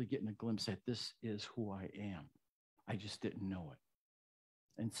started really getting a glimpse that this is who I am. I just didn't know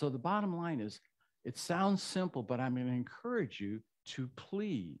it. And so the bottom line is, it sounds simple, but I'm going to encourage you to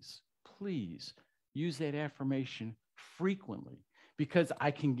please use that affirmation frequently, because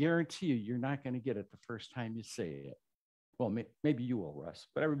I can guarantee you, you're not going to get it the first time you say it. Well, maybe you will, Russ,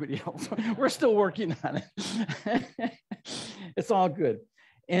 but everybody else, we're still working on it. It's all good.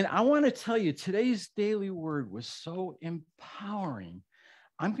 And I want to tell you, today's daily word was so empowering.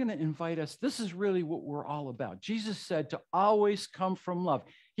 I'm going to invite us. This is really what we're all about. Jesus said to always come from love.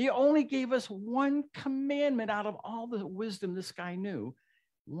 He only gave us one commandment out of all the wisdom this guy knew,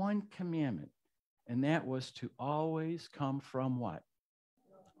 one commandment. And that was to always come from what?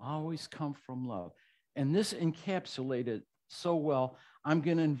 Always come from love. And this encapsulated so well. I'm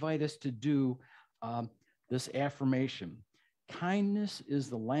going to invite us to do this affirmation. Kindness is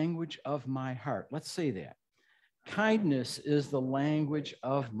the language of my heart. Let's say that. Kindness is the language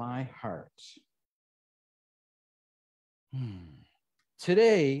of my heart.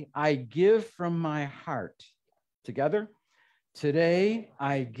 Today, I give from my heart. Together? Today,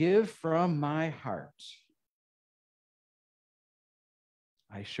 I give from my heart.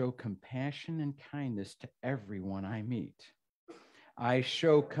 I show compassion and kindness to everyone I meet. I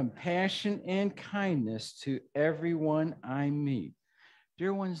show compassion and kindness to everyone I meet.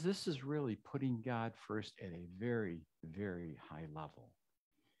 Dear ones, this is really putting God first at a very, very high level.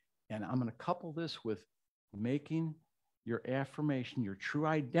 And I'm going to couple this with making your affirmation, your true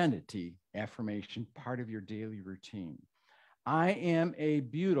identity affirmation, part of your daily routine. I am a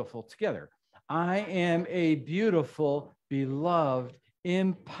beautiful, together, I am a beautiful, beloved,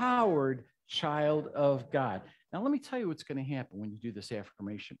 empowered child of God. Now, let me tell you what's going to happen when you do this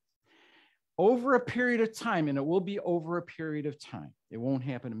affirmation. Over a period of time, and it will be over a period of time, it won't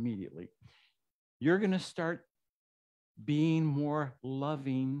happen immediately, you're going to start being more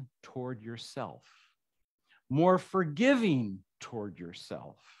loving toward yourself, more forgiving toward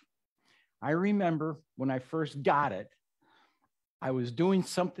yourself. I remember when I first got it, I was doing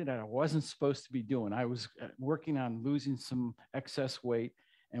something that I wasn't supposed to be doing. I was working on losing some excess weight.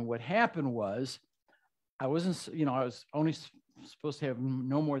 And what happened was, I wasn't, I was only supposed to have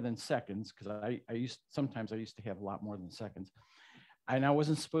no more than seconds, because sometimes I used to have a lot more than seconds. And I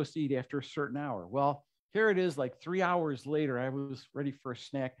wasn't supposed to eat after a certain hour. Well, here it is, like 3 hours later, I was ready for a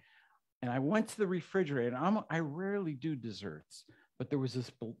snack. And I went to the refrigerator, and I rarely do desserts, but there was this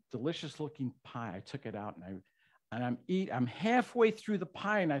delicious looking pie. I took it out, and I'm halfway through the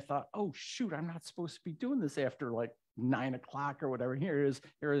pie, and I thought, oh shoot, I'm not supposed to be doing this after like 9 o'clock or whatever. Here it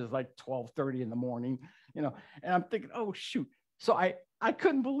is like 12:30 in the morning, and I'm thinking, oh shoot. So I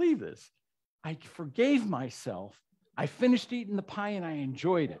couldn't believe this. I forgave myself. I finished eating the pie and I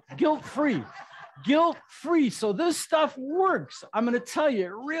enjoyed it. Guilt-free. So this stuff works. I'm going to tell you,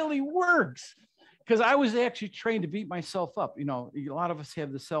 it really works. Because I was actually trained to beat myself up. A lot of us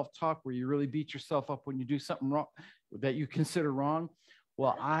have the self-talk where you really beat yourself up when you do something wrong that you consider wrong.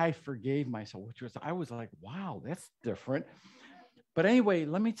 Well, I forgave myself, I was like, wow, that's different. But anyway,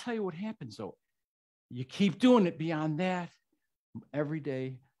 let me tell you what happens though. You keep doing it beyond that. Every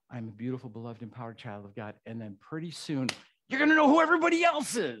day, I'm a beautiful, beloved, empowered child of God. And then pretty soon, you're going to know who everybody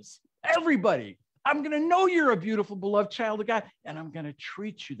else is. Everybody. I'm going to know you're a beautiful, beloved child of God, and I'm going to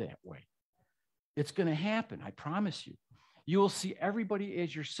treat you that way. It's going to happen. I promise you. You will see everybody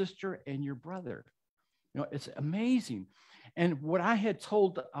as your sister and your brother. It's amazing. And what I had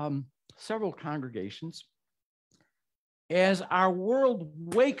told several congregations, as our world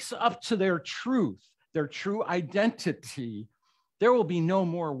wakes up to their truth, their true identity, there will be no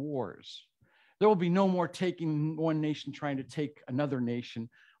more wars. There will be no more taking one nation trying to take another nation,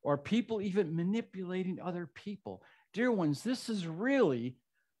 or people even manipulating other people. Dear ones, this is really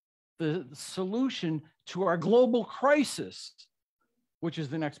the solution to our global crisis. which is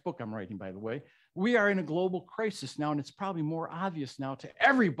the next book I'm writing, by the way. We are in a global crisis now, and it's probably more obvious now to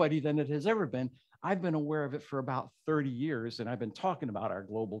everybody than it has ever been. I've been aware of it for about 30 years, and I've been talking about our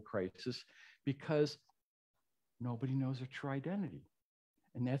global crisis because nobody knows their true identity.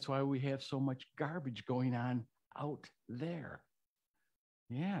 And that's why we have so much garbage going on out there.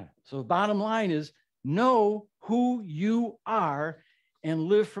 Yeah. So the bottom line is know who you are and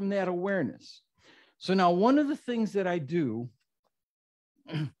live from that awareness. So now one of the things that I do,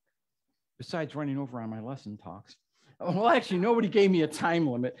 besides running over on my lesson talks, well, actually, nobody gave me a time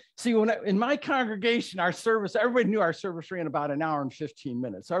limit. See, in my congregation, our service, everybody knew our service ran about an hour and 15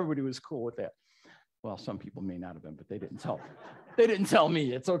 minutes. So everybody was cool with that. Well, some people may not have been, but they didn't tell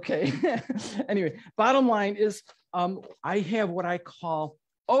me. It's okay. Anyway, bottom line is I have what I call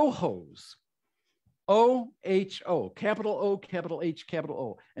OHOs. O-H-O, capital O, capital H, capital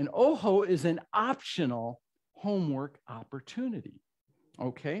O. And OHO is an optional homework opportunity.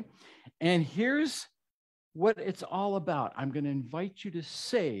 Okay. And here's what it's all about. I'm going to invite you to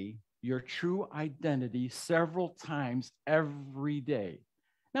say your true identity several times every day.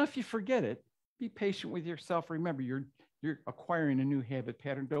 Now, if you forget it, be patient with yourself. Remember, you're acquiring a new habit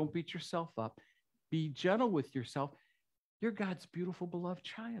pattern. Don't beat yourself up. Be gentle with yourself. You're God's beautiful, beloved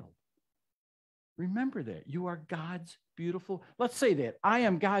child. Remember that. You are God's beautiful. Let's say that. I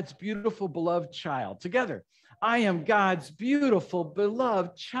am God's beautiful, beloved child. Together. I am God's beautiful,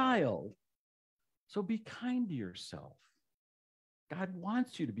 beloved child. So be kind to yourself. God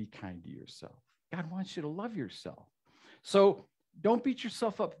wants you to be kind to yourself. God wants you to love yourself. So don't beat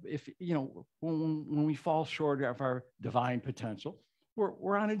yourself up if, you know, when we fall short of our divine potential.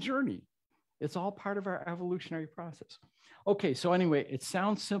 We're on a journey. It's all part of our evolutionary process. Okay, so anyway, it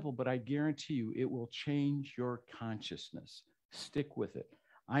sounds simple, but I guarantee you it will change your consciousness. Stick with it.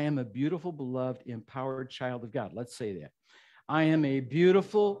 I am a beautiful, beloved, empowered child of God. Let's say that. I am a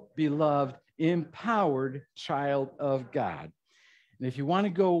beautiful, beloved, empowered child of God. And if you want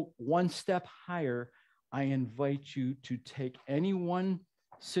to go one step higher, I invite you to take any one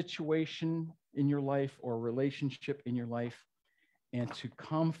situation in your life or relationship in your life and to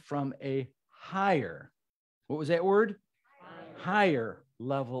come from a higher, what was that word? Higher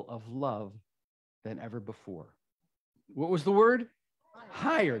level of love than ever before. What was the word?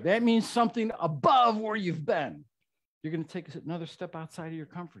 Higher. That means something above where you've been. You're going to take another step outside of your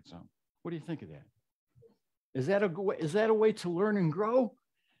comfort zone. What do you think of that? Is that a way to learn and grow?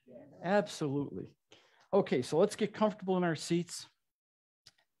 Absolutely. Okay, so let's get comfortable in our seats.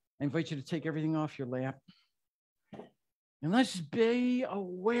 I invite you to take everything off your lap. And let's be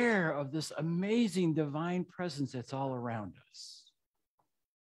aware of this amazing divine presence that's all around us.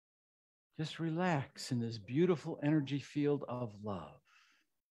 Just relax in this beautiful energy field of love.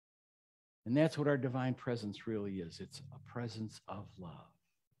 And that's what our divine presence really is. It's a presence of love.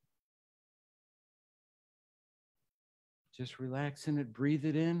 Just relax in it, breathe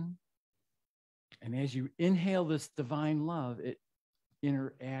it in. And as you inhale this divine love, it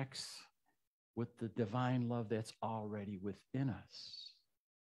interacts with the divine love that's already within us.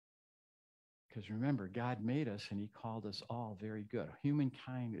 Because remember, God made us and he called us all very good.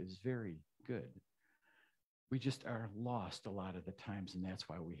 Humankind is very good. We just are lost a lot of the times, and that's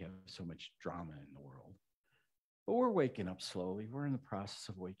why we have so much drama in the world. But we're waking up slowly. We're in the process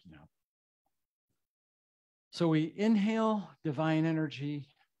of waking up. So we inhale divine energy,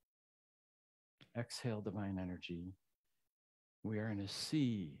 exhale divine energy. We are in a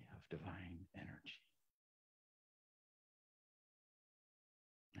sea of divine energy.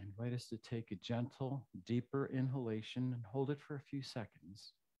 I invite us to take a gentle, deeper inhalation and hold it for a few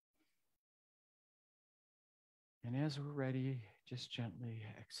seconds. And as we're ready, just gently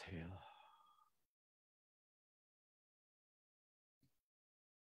exhale.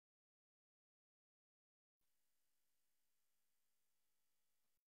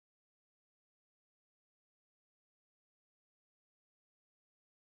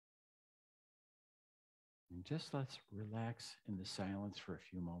 And just let's relax in the silence for a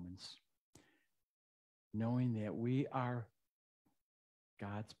few moments, knowing that we are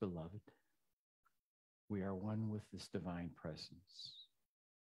God's beloved. We are one with this divine presence.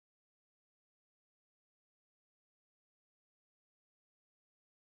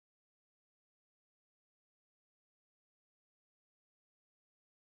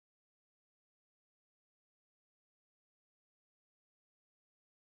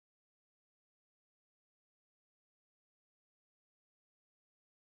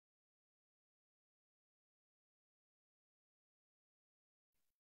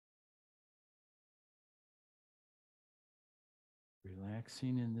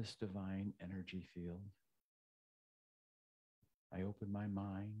 Relaxing in this divine energy field. I open my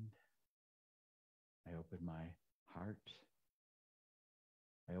mind. I open my heart.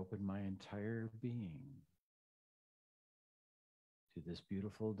 I open my entire being to this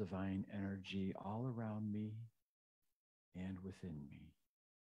beautiful divine energy all around me and within me.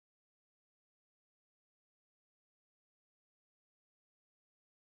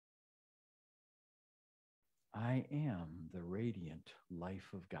 I am the radiant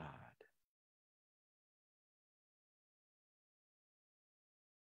life of God.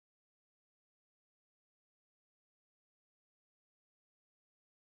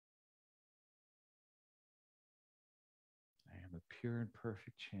 I am a pure and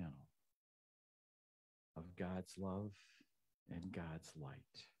perfect channel of God's love and God's light.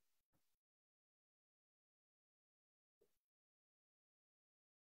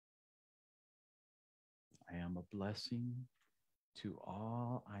 I am a blessing to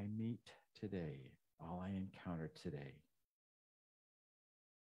all I meet today, all I encounter today.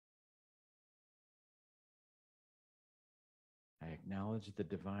 I acknowledge the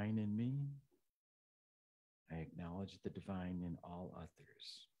divine in me. I acknowledge the divine in all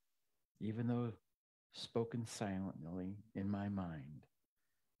others. Even though spoken silently in my mind,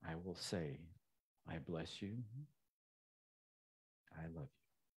 I will say, I bless you. I love you.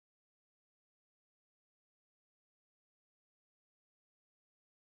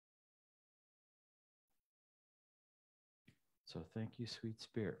 So thank you, sweet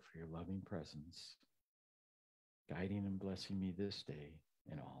spirit, for your loving presence, guiding and blessing me this day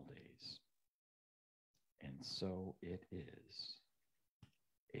and all days. And so it is.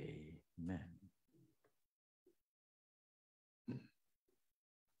 Amen.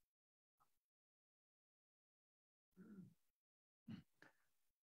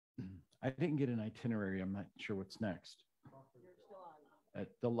 I didn't get an itinerary. I'm not sure what's next. At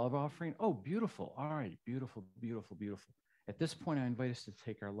the love offering? Oh, beautiful. All right. Beautiful, beautiful, beautiful. At this point, I invite us to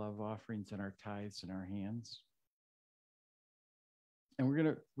take our love offerings and our tithes in our hands. And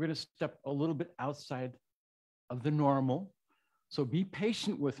we're gonna step a little bit outside of the normal. So be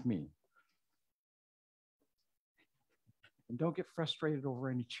patient with me. And don't get frustrated over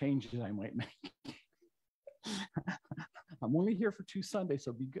any changes I might make. I'm only here for 2 Sundays,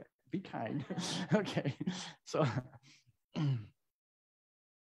 so be good. Be kind. Okay. So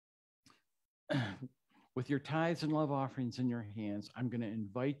with your tithes and love offerings in your hands, I'm going to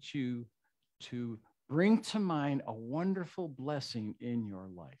invite you to bring to mind a wonderful blessing in your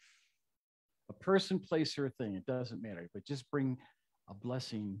life. A person, place, or thing, it doesn't matter, but just bring a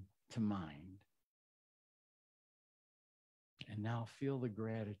blessing to mind. And now feel the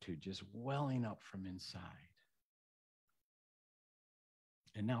gratitude just welling up from inside.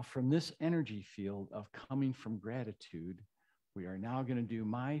 And now from this energy field of coming from gratitude, we are now going to do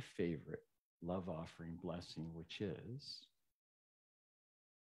my favorite love offering blessing, which is,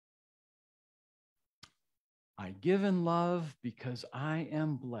 I give in love because I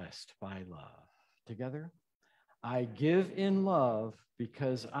am blessed by love. Together, I give in love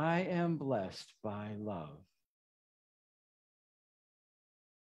because I am blessed by love.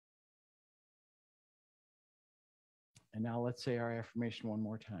 And now let's say our affirmation one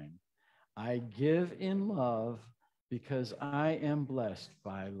more time. I give in love because I am blessed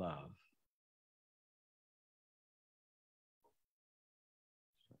by love.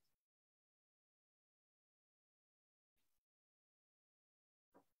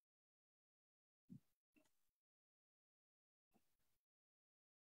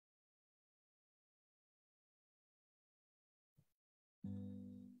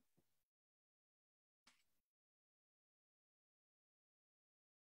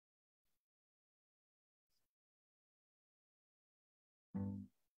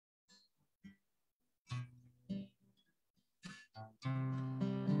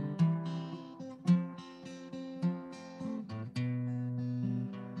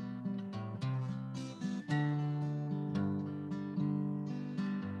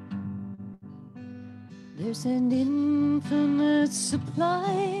 There's an infinite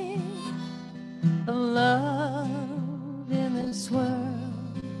supply of love in this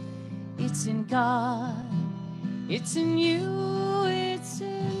world. It's in God, it's in you, it's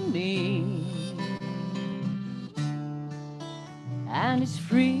in me. And it's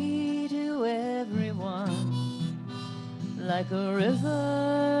free to everyone, like a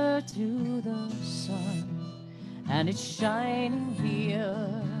river to the sun. And it's shining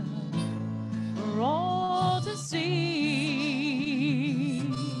here for all to see.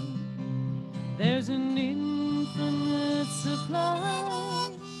 There's an infinite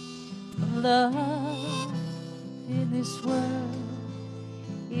supply of love in this world.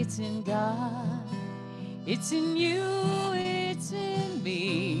 It's in God, it's in you, it's it's in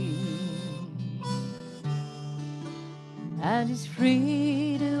me, and it's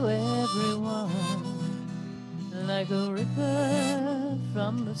free to everyone, like a river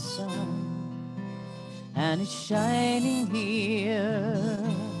from the sun, and it's shining here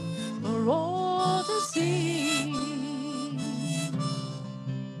for all to see.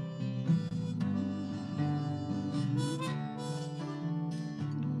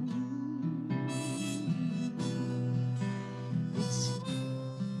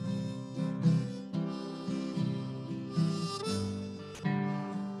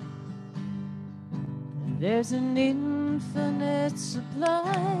 There's an infinite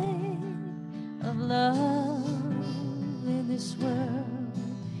supply of love in this world.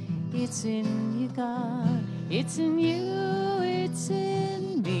 It's in you, God. It's in you, it's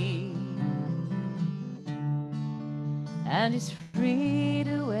in me. And it's free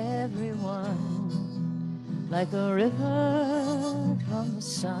to everyone, like a river from the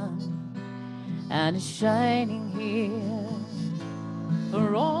sun. And it's shining here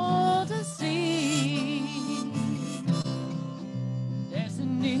for all to see. There's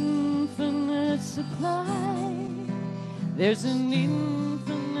an infinite supply. There's an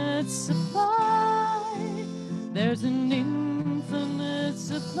infinite supply. There's an infinite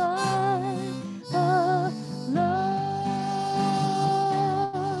supply of love.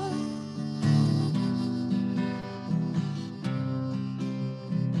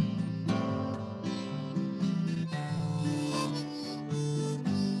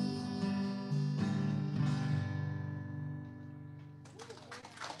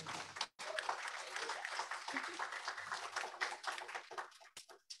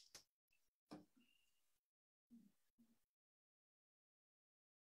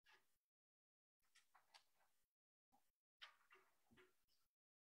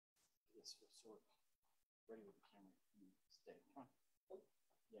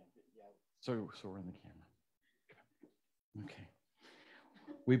 So we're in the camera. Okay.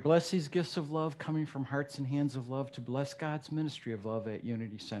 We bless these gifts of love coming from hearts and hands of love to bless God's ministry of love at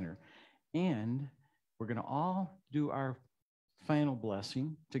Unity Center. And we're going to all do our final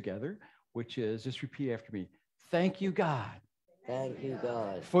blessing together, which is, just repeat after me. Thank you, God. Thank you,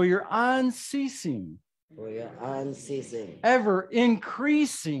 God, For your unceasing, for your unceasing, ever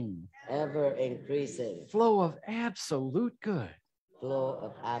increasing flow of absolute good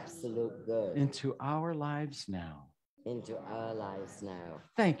of absolute good into our lives now. into our lives now.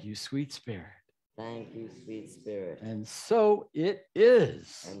 Thank you, sweet Spirit. Thank you, sweet Spirit. And so it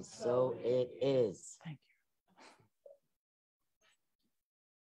is. And so it is. Thank you.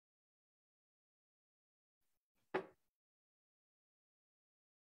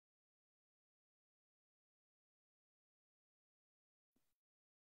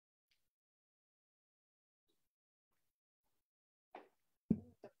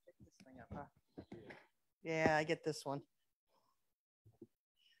 Yeah, I get this one.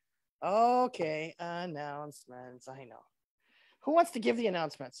 Okay, announcements. I know. Who wants to give the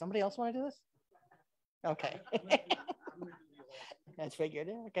announcement? Somebody else want to do this? Okay. That's figured.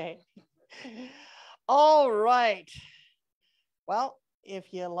 Okay. All right. Well,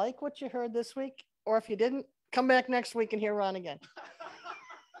 if you like what you heard this week, or if you didn't, come back next week and hear Ron again.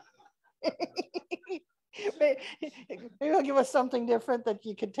 Maybe he'll give us something different that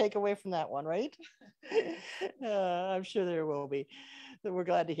you could take away from that one, right? I'm sure there will be. We're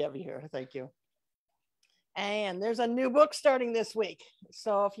glad to have you here. Thank you. And there's a new book starting this week.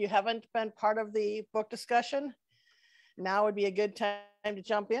 So if you haven't been part of the book discussion, now would be a good time to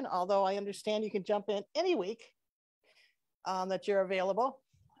jump in. Although I understand you can jump in any week that you're available.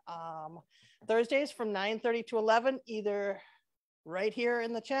 Thursdays from 9:30 to 11, either right here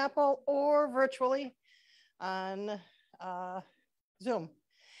in the chapel or virtually on Zoom.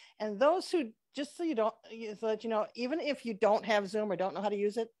 And those who, just so that you know, even if you don't have Zoom or don't know how to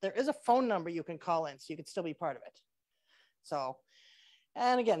use it, there is a phone number you can call in, so you can still be part of it. So,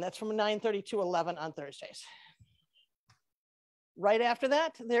 and again, that's from 9:30 to 11 on Thursdays. Right after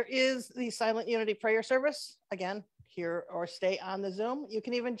that, there is the Silent Unity prayer service. Again, here or stay on the Zoom. You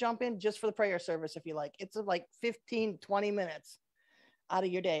can even jump in just for the prayer service if you like. It's like 15, 20 minutes out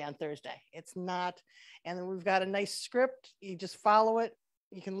of your day on Thursday. It's not, and then we've got a nice script. You just follow it.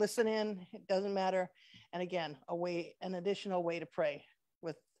 You can listen in, it doesn't matter. And again, an additional way to pray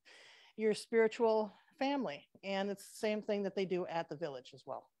with your spiritual family. And it's the same thing that they do at the village as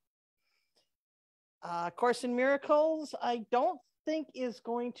well. Course in Miracles, I don't think is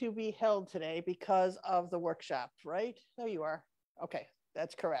going to be held today because of the workshop, right? There you are. Okay,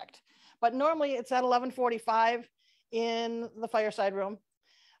 that's correct. But normally it's at 11:45 in the fireside room.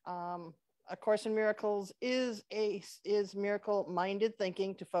 A Course in Miracles is miracle-minded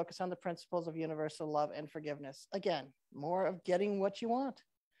thinking to focus on the principles of universal love and forgiveness. Again, more of getting what you want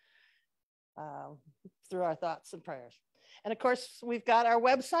through our thoughts and prayers. And of course, we've got our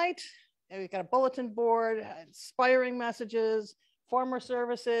website, and we've got a bulletin board, inspiring messages, former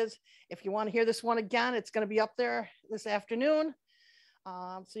services. If you want to hear this one again, it's going to be up there this afternoon.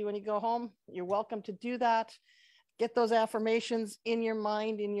 So when you go home, you're welcome to do that. Get those affirmations in your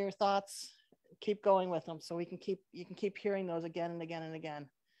mind, in your thoughts. Keep going with them, so you can keep hearing those again and again and again,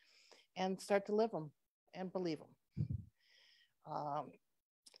 and start to live them and believe them.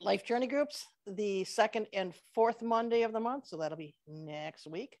 Life journey groups, the 2nd and 4th Monday of the month, so that'll be next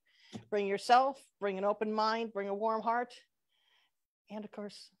week. Bring yourself, bring an open mind, bring a warm heart, and of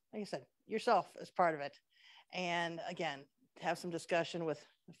course, like I said, yourself as part of it. And again, have some discussion with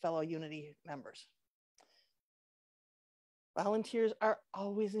fellow Unity members. Volunteers are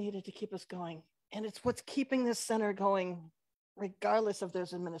always needed to keep us going. And it's what's keeping this center going, regardless if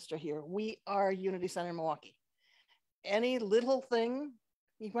there's a minister here. We are Unity Center Milwaukee. Any little thing,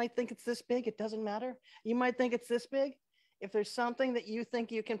 you might think it's this big, it doesn't matter. You might think it's this big. If there's something that you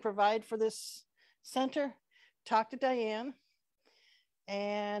think you can provide for this center, talk to Diane.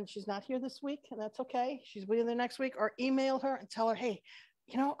 And she's not here this week, and that's okay. She's be there next week, or email her and tell her, hey,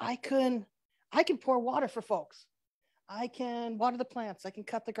 you know, I can pour water for folks. I can water the plants. I can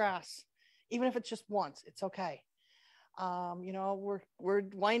cut the grass, even if it's just once. It's okay. You know, we're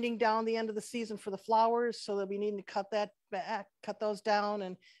winding down the end of the season for the flowers, so that we need to cut that back, cut those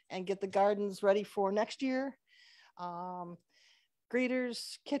down, and get the gardens ready for next year.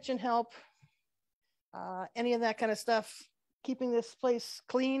 Greeters, kitchen help, any of that kind of stuff. Keeping this place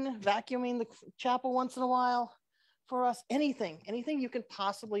clean, vacuuming the chapel once in a while for us, anything you can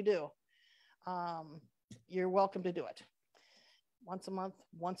possibly do. You're welcome to do it. Once a month,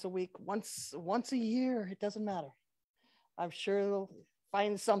 once a week, once a year, it doesn't matter. I'm sure it'll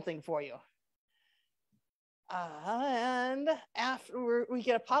find something for you. And after we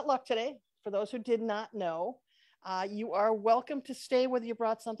get a potluck today, for those who did not know, you are welcome to stay whether you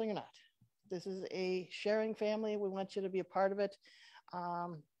brought something or not. This is a sharing family. We want you to be a part of it.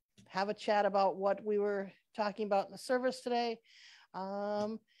 Have a chat about what we were talking about in the service today.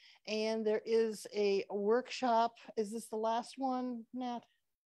 And there is a workshop. Is this the last one, Nat?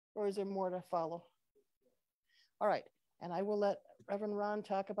 Or is there more to follow? All right. And I will let Reverend Ron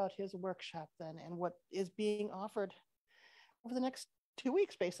talk about his workshop then, and what is being offered over the next 2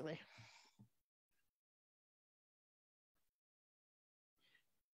 weeks, basically.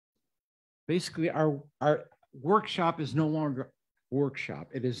 Basically, our workshop is no longer workshop.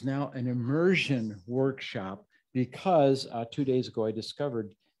 It is now an immersion workshop, because 2 days ago I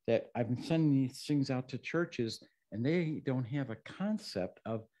discovered that I've been sending these things out to churches, and they don't have a concept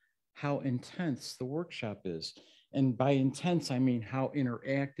of how intense the workshop is. And by intense, I mean how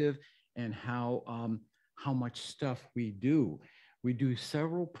interactive and how much stuff we do. We do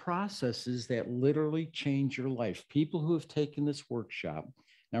several processes that literally change your life. People who have taken this workshop.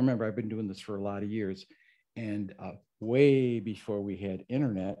 Now, remember, I've been doing this for a lot of years, and way before we had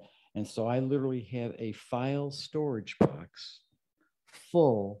internet. And so I literally have a file storage box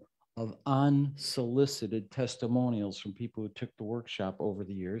full of unsolicited testimonials from people who took the workshop over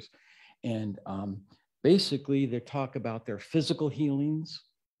the years. And basically, they talk about their physical healings,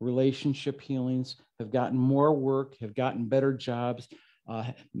 relationship healings, have gotten more work, have gotten better jobs.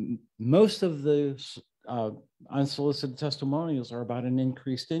 Most of the unsolicited testimonials are about an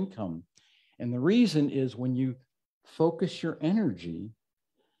increased income. And the reason is, when you focus your energy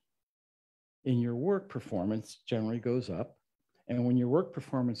in your work performance, generally goes up. And when your work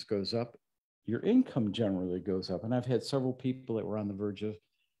performance goes up, your income generally goes up. And I've had several people that were on the verge of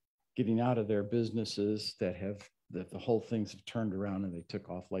getting out of their businesses that the whole things have turned around, and they took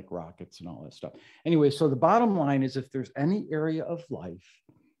off like rockets and all that stuff. Anyway, so the bottom line is, if there's any area of life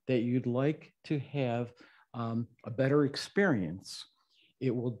that you'd like to have a better experience,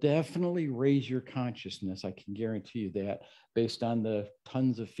 it will definitely raise your consciousness. I can guarantee you that, based on the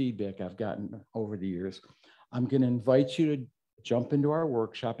tons of feedback I've gotten over the years. I'm going to invite you to jump into our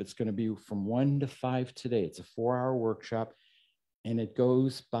workshop. It's going to be from 1 to 5 today. It's a 4-hour workshop, and it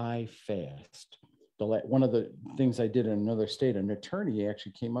goes by fast. One of the things I did in another state, an attorney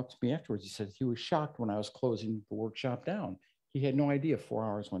actually came up to me afterwards. He said he was shocked when I was closing the workshop down. He had no idea 4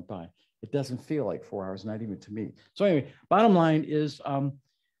 hours went by. It doesn't feel like 4 hours, not even to me. So anyway, bottom line is the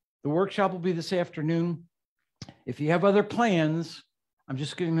workshop will be this afternoon. If you have other plans, I'm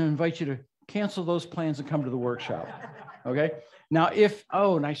just going to invite you to cancel those plans and come to the workshop. Okay. Now,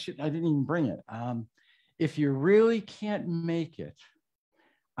 and I didn't even bring it. If you really can't make it,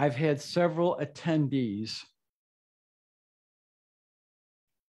 I've had several attendees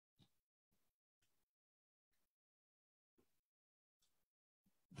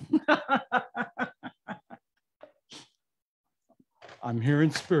I'm here in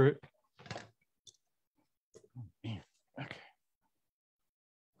spirit. Oh, man. Okay.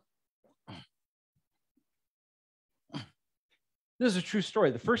 This is a true story.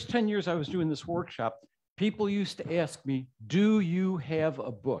 The first 10 years I was doing this workshop, people used to ask me, do you have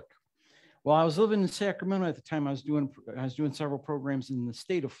a book? Well, I was living in Sacramento at the time. I was doing several programs in the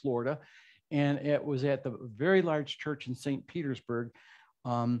state of Florida, and it was at the very large church in St. Petersburg.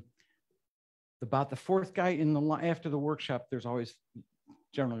 About the fourth guy in the line after the workshop, there's always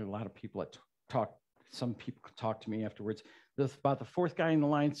generally a lot of people that talk. Some people talk to me afterwards. About the fourth guy in the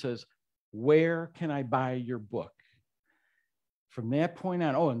line says, "Where can I buy your book?" From that point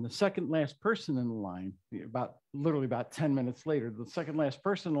on, and the second last person in the line, literally about 10 minutes later, the second last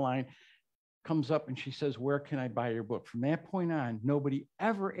person in the line comes up and she says, "Where can I buy your book?" From that point on, nobody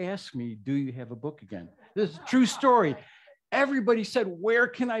ever asked me, "Do you have a book?" again. This is a true story. Everybody said, "Where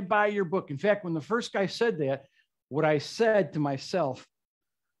can I buy your book?" In fact, when the first guy said that, what I said to myself,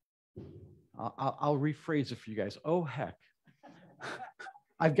 I'll rephrase it for you guys. Oh, heck.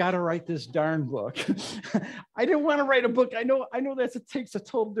 I've got to write this darn book. I didn't want to write a book. I know it takes a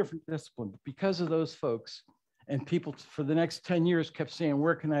total different discipline, but because of those folks and people for the next 10 years kept saying,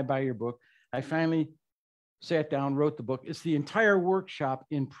 "Where can I buy your book?" I finally sat down, wrote the book. It's the entire workshop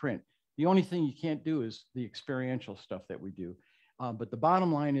in print. The only thing you can't do is the experiential stuff that we do. But the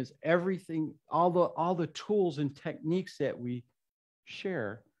bottom line is everything, all the tools and techniques that we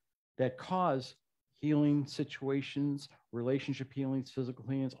share that cause healing situations, relationship healings, physical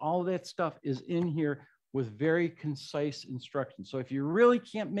healings, all of that stuff is in here with very concise instructions. So if you really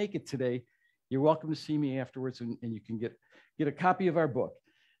can't make it today, you're welcome to see me afterwards, and you can get a copy of our book.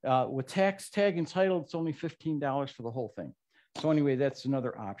 With tax tag and title, it's only $15 for the whole thing. So anyway, that's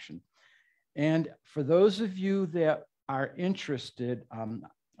another option. And for those of you that are interested,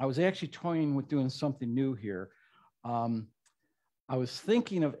 I was actually toying with doing something new here. I was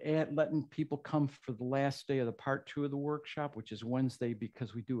thinking of letting people come for the last day of the part 2 of the workshop, which is Wednesday,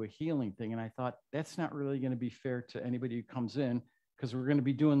 because we do a healing thing. And I thought that's not really going to be fair to anybody who comes in, because we're going to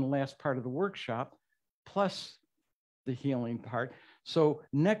be doing the last part of the workshop plus the healing part. So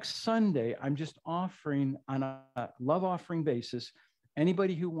next Sunday, I'm just offering on a love offering basis.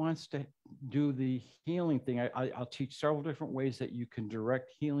 Anybody who wants to do the healing thing, I'll teach several different ways that you can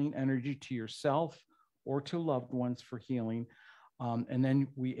direct healing energy to yourself or to loved ones for healing. And then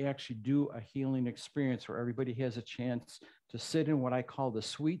we actually do a healing experience where everybody has a chance to sit in what I call the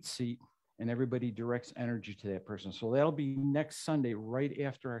sweet seat, and everybody directs energy to that person. So that'll be next Sunday, right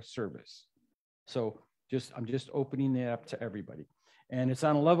after our service. So I'm just opening that up to everybody. And it's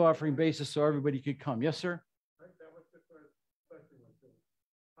on a love offering basis, so everybody could come. Yes, sir?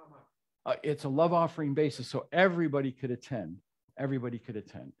 It's a love offering basis, so everybody could attend. Everybody could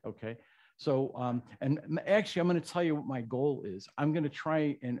attend, okay? So, and actually, I'm going to tell you what my goal is. I'm going to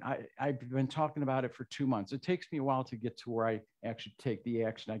try, and I've been talking about it for 2 months. It takes me a while to get to where I actually take the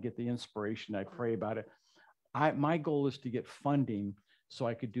action. I get the inspiration. I pray about it. My goal is to get funding so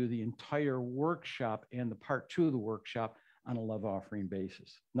I could do the entire workshop and the part 2 of the workshop on a love offering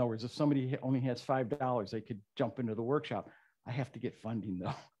basis. In other words, if somebody only has $5, they could jump into the workshop. I have to get funding,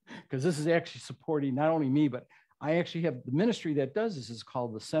 though, because this is actually supporting not only me, but I actually have the ministry that does this is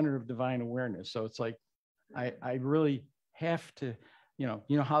called the Center of Divine Awareness. So it's like, I really have to, you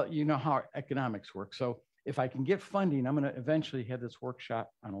know how economics work. So if I can get funding, I'm going to eventually have this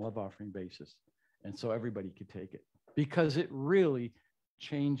workshop on a love offering basis. And so everybody could take it, because it really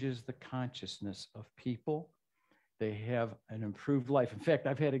changes the consciousness of people. They have an improved life. In fact,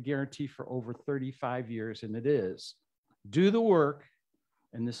 I've had a guarantee for over 35 years, and it is do the work.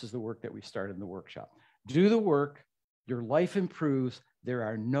 And this is the work that we started in the workshop. Do the work, your life improves. There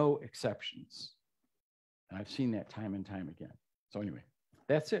are no exceptions. And I've seen that time and time again. So anyway,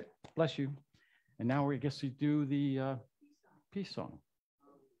 that's it. Bless you. And now we guess we do the peace song.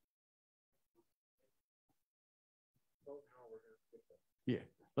 Yeah,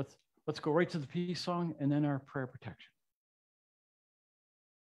 let's go right to the peace song and then our prayer protection.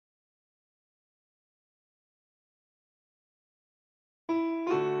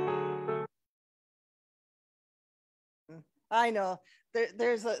 I know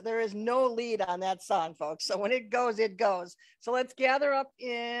there is no lead on that song, folks. So when it goes, it goes. So let's gather up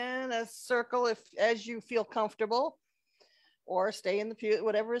in a circle as you feel comfortable, or stay in the pew,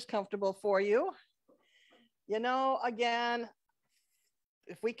 whatever is comfortable for you. You know, again,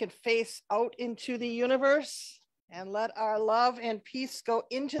 if we could face out into the universe And let our love and peace go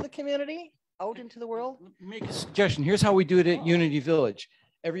into the community, out into the world. Make a suggestion. Here's how we do it at Unity Village.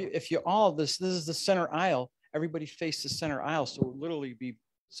 If you all this is the center aisle. Everybody face the center aisle, so we'll literally be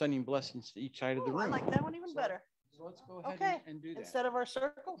sending blessings to each side of the Ooh, I room. like that one even better. So let's go ahead Okay, and do that. instead of our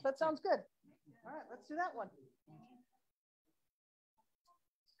circle, that sounds good. All right, let's do that one.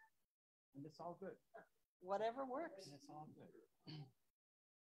 And it's all good. Whatever works. And it's all good.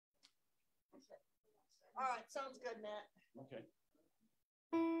 All right, sounds good, Nat. Okay.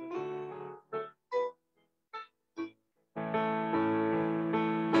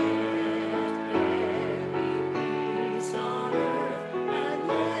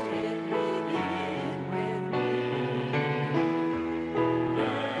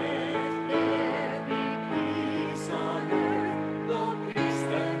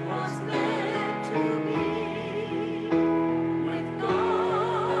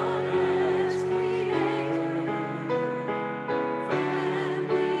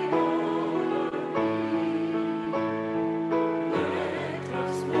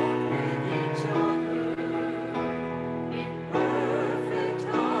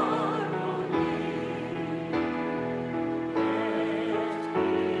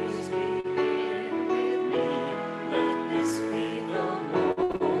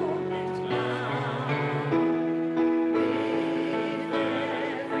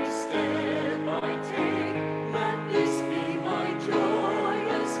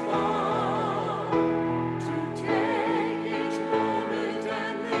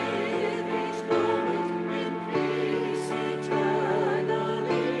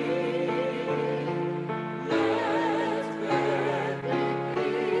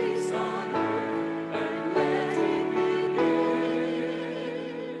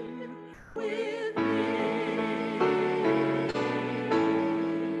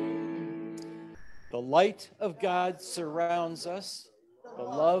 The light of God surrounds us. The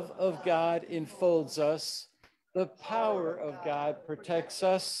love of God enfolds us. The power of God protects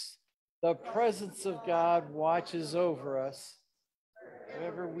us. The presence of God watches over us.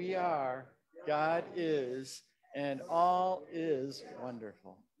 Wherever we are, God is, and all is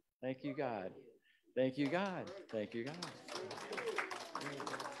wonderful. Thank you, God. Thank you, God. Thank you, God.